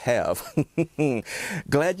used to have.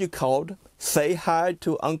 Glad you called. Say hi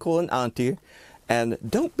to Uncle and Auntie, and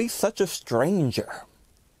don't be such a stranger.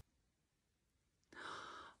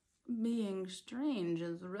 Being strange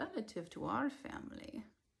is relative to our family.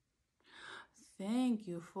 Thank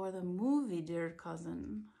you for the movie, dear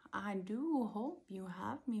cousin. I do hope you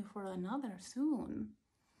have me for another soon,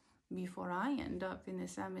 before I end up in the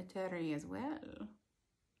cemetery as well.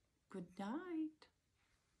 Good night.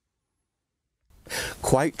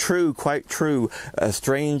 Quite true, quite true.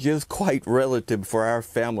 Strange is quite relative for our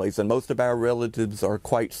families, and most of our relatives are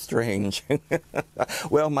quite strange.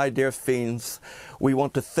 Well, my dear fiends, we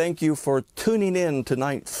want to thank you for tuning in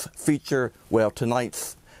tonight's feature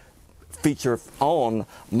on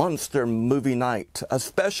Monster Movie Night. A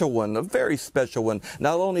special one, a very special one.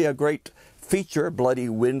 Not only a great feature, Bloody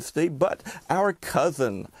Wednesday, but our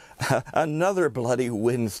cousin, another Bloody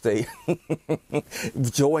Wednesday,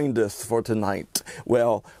 joined us for tonight.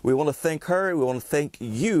 Well, we want to thank her, we want to thank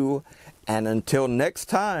you, and until next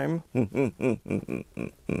time,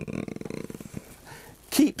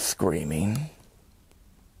 keep screaming.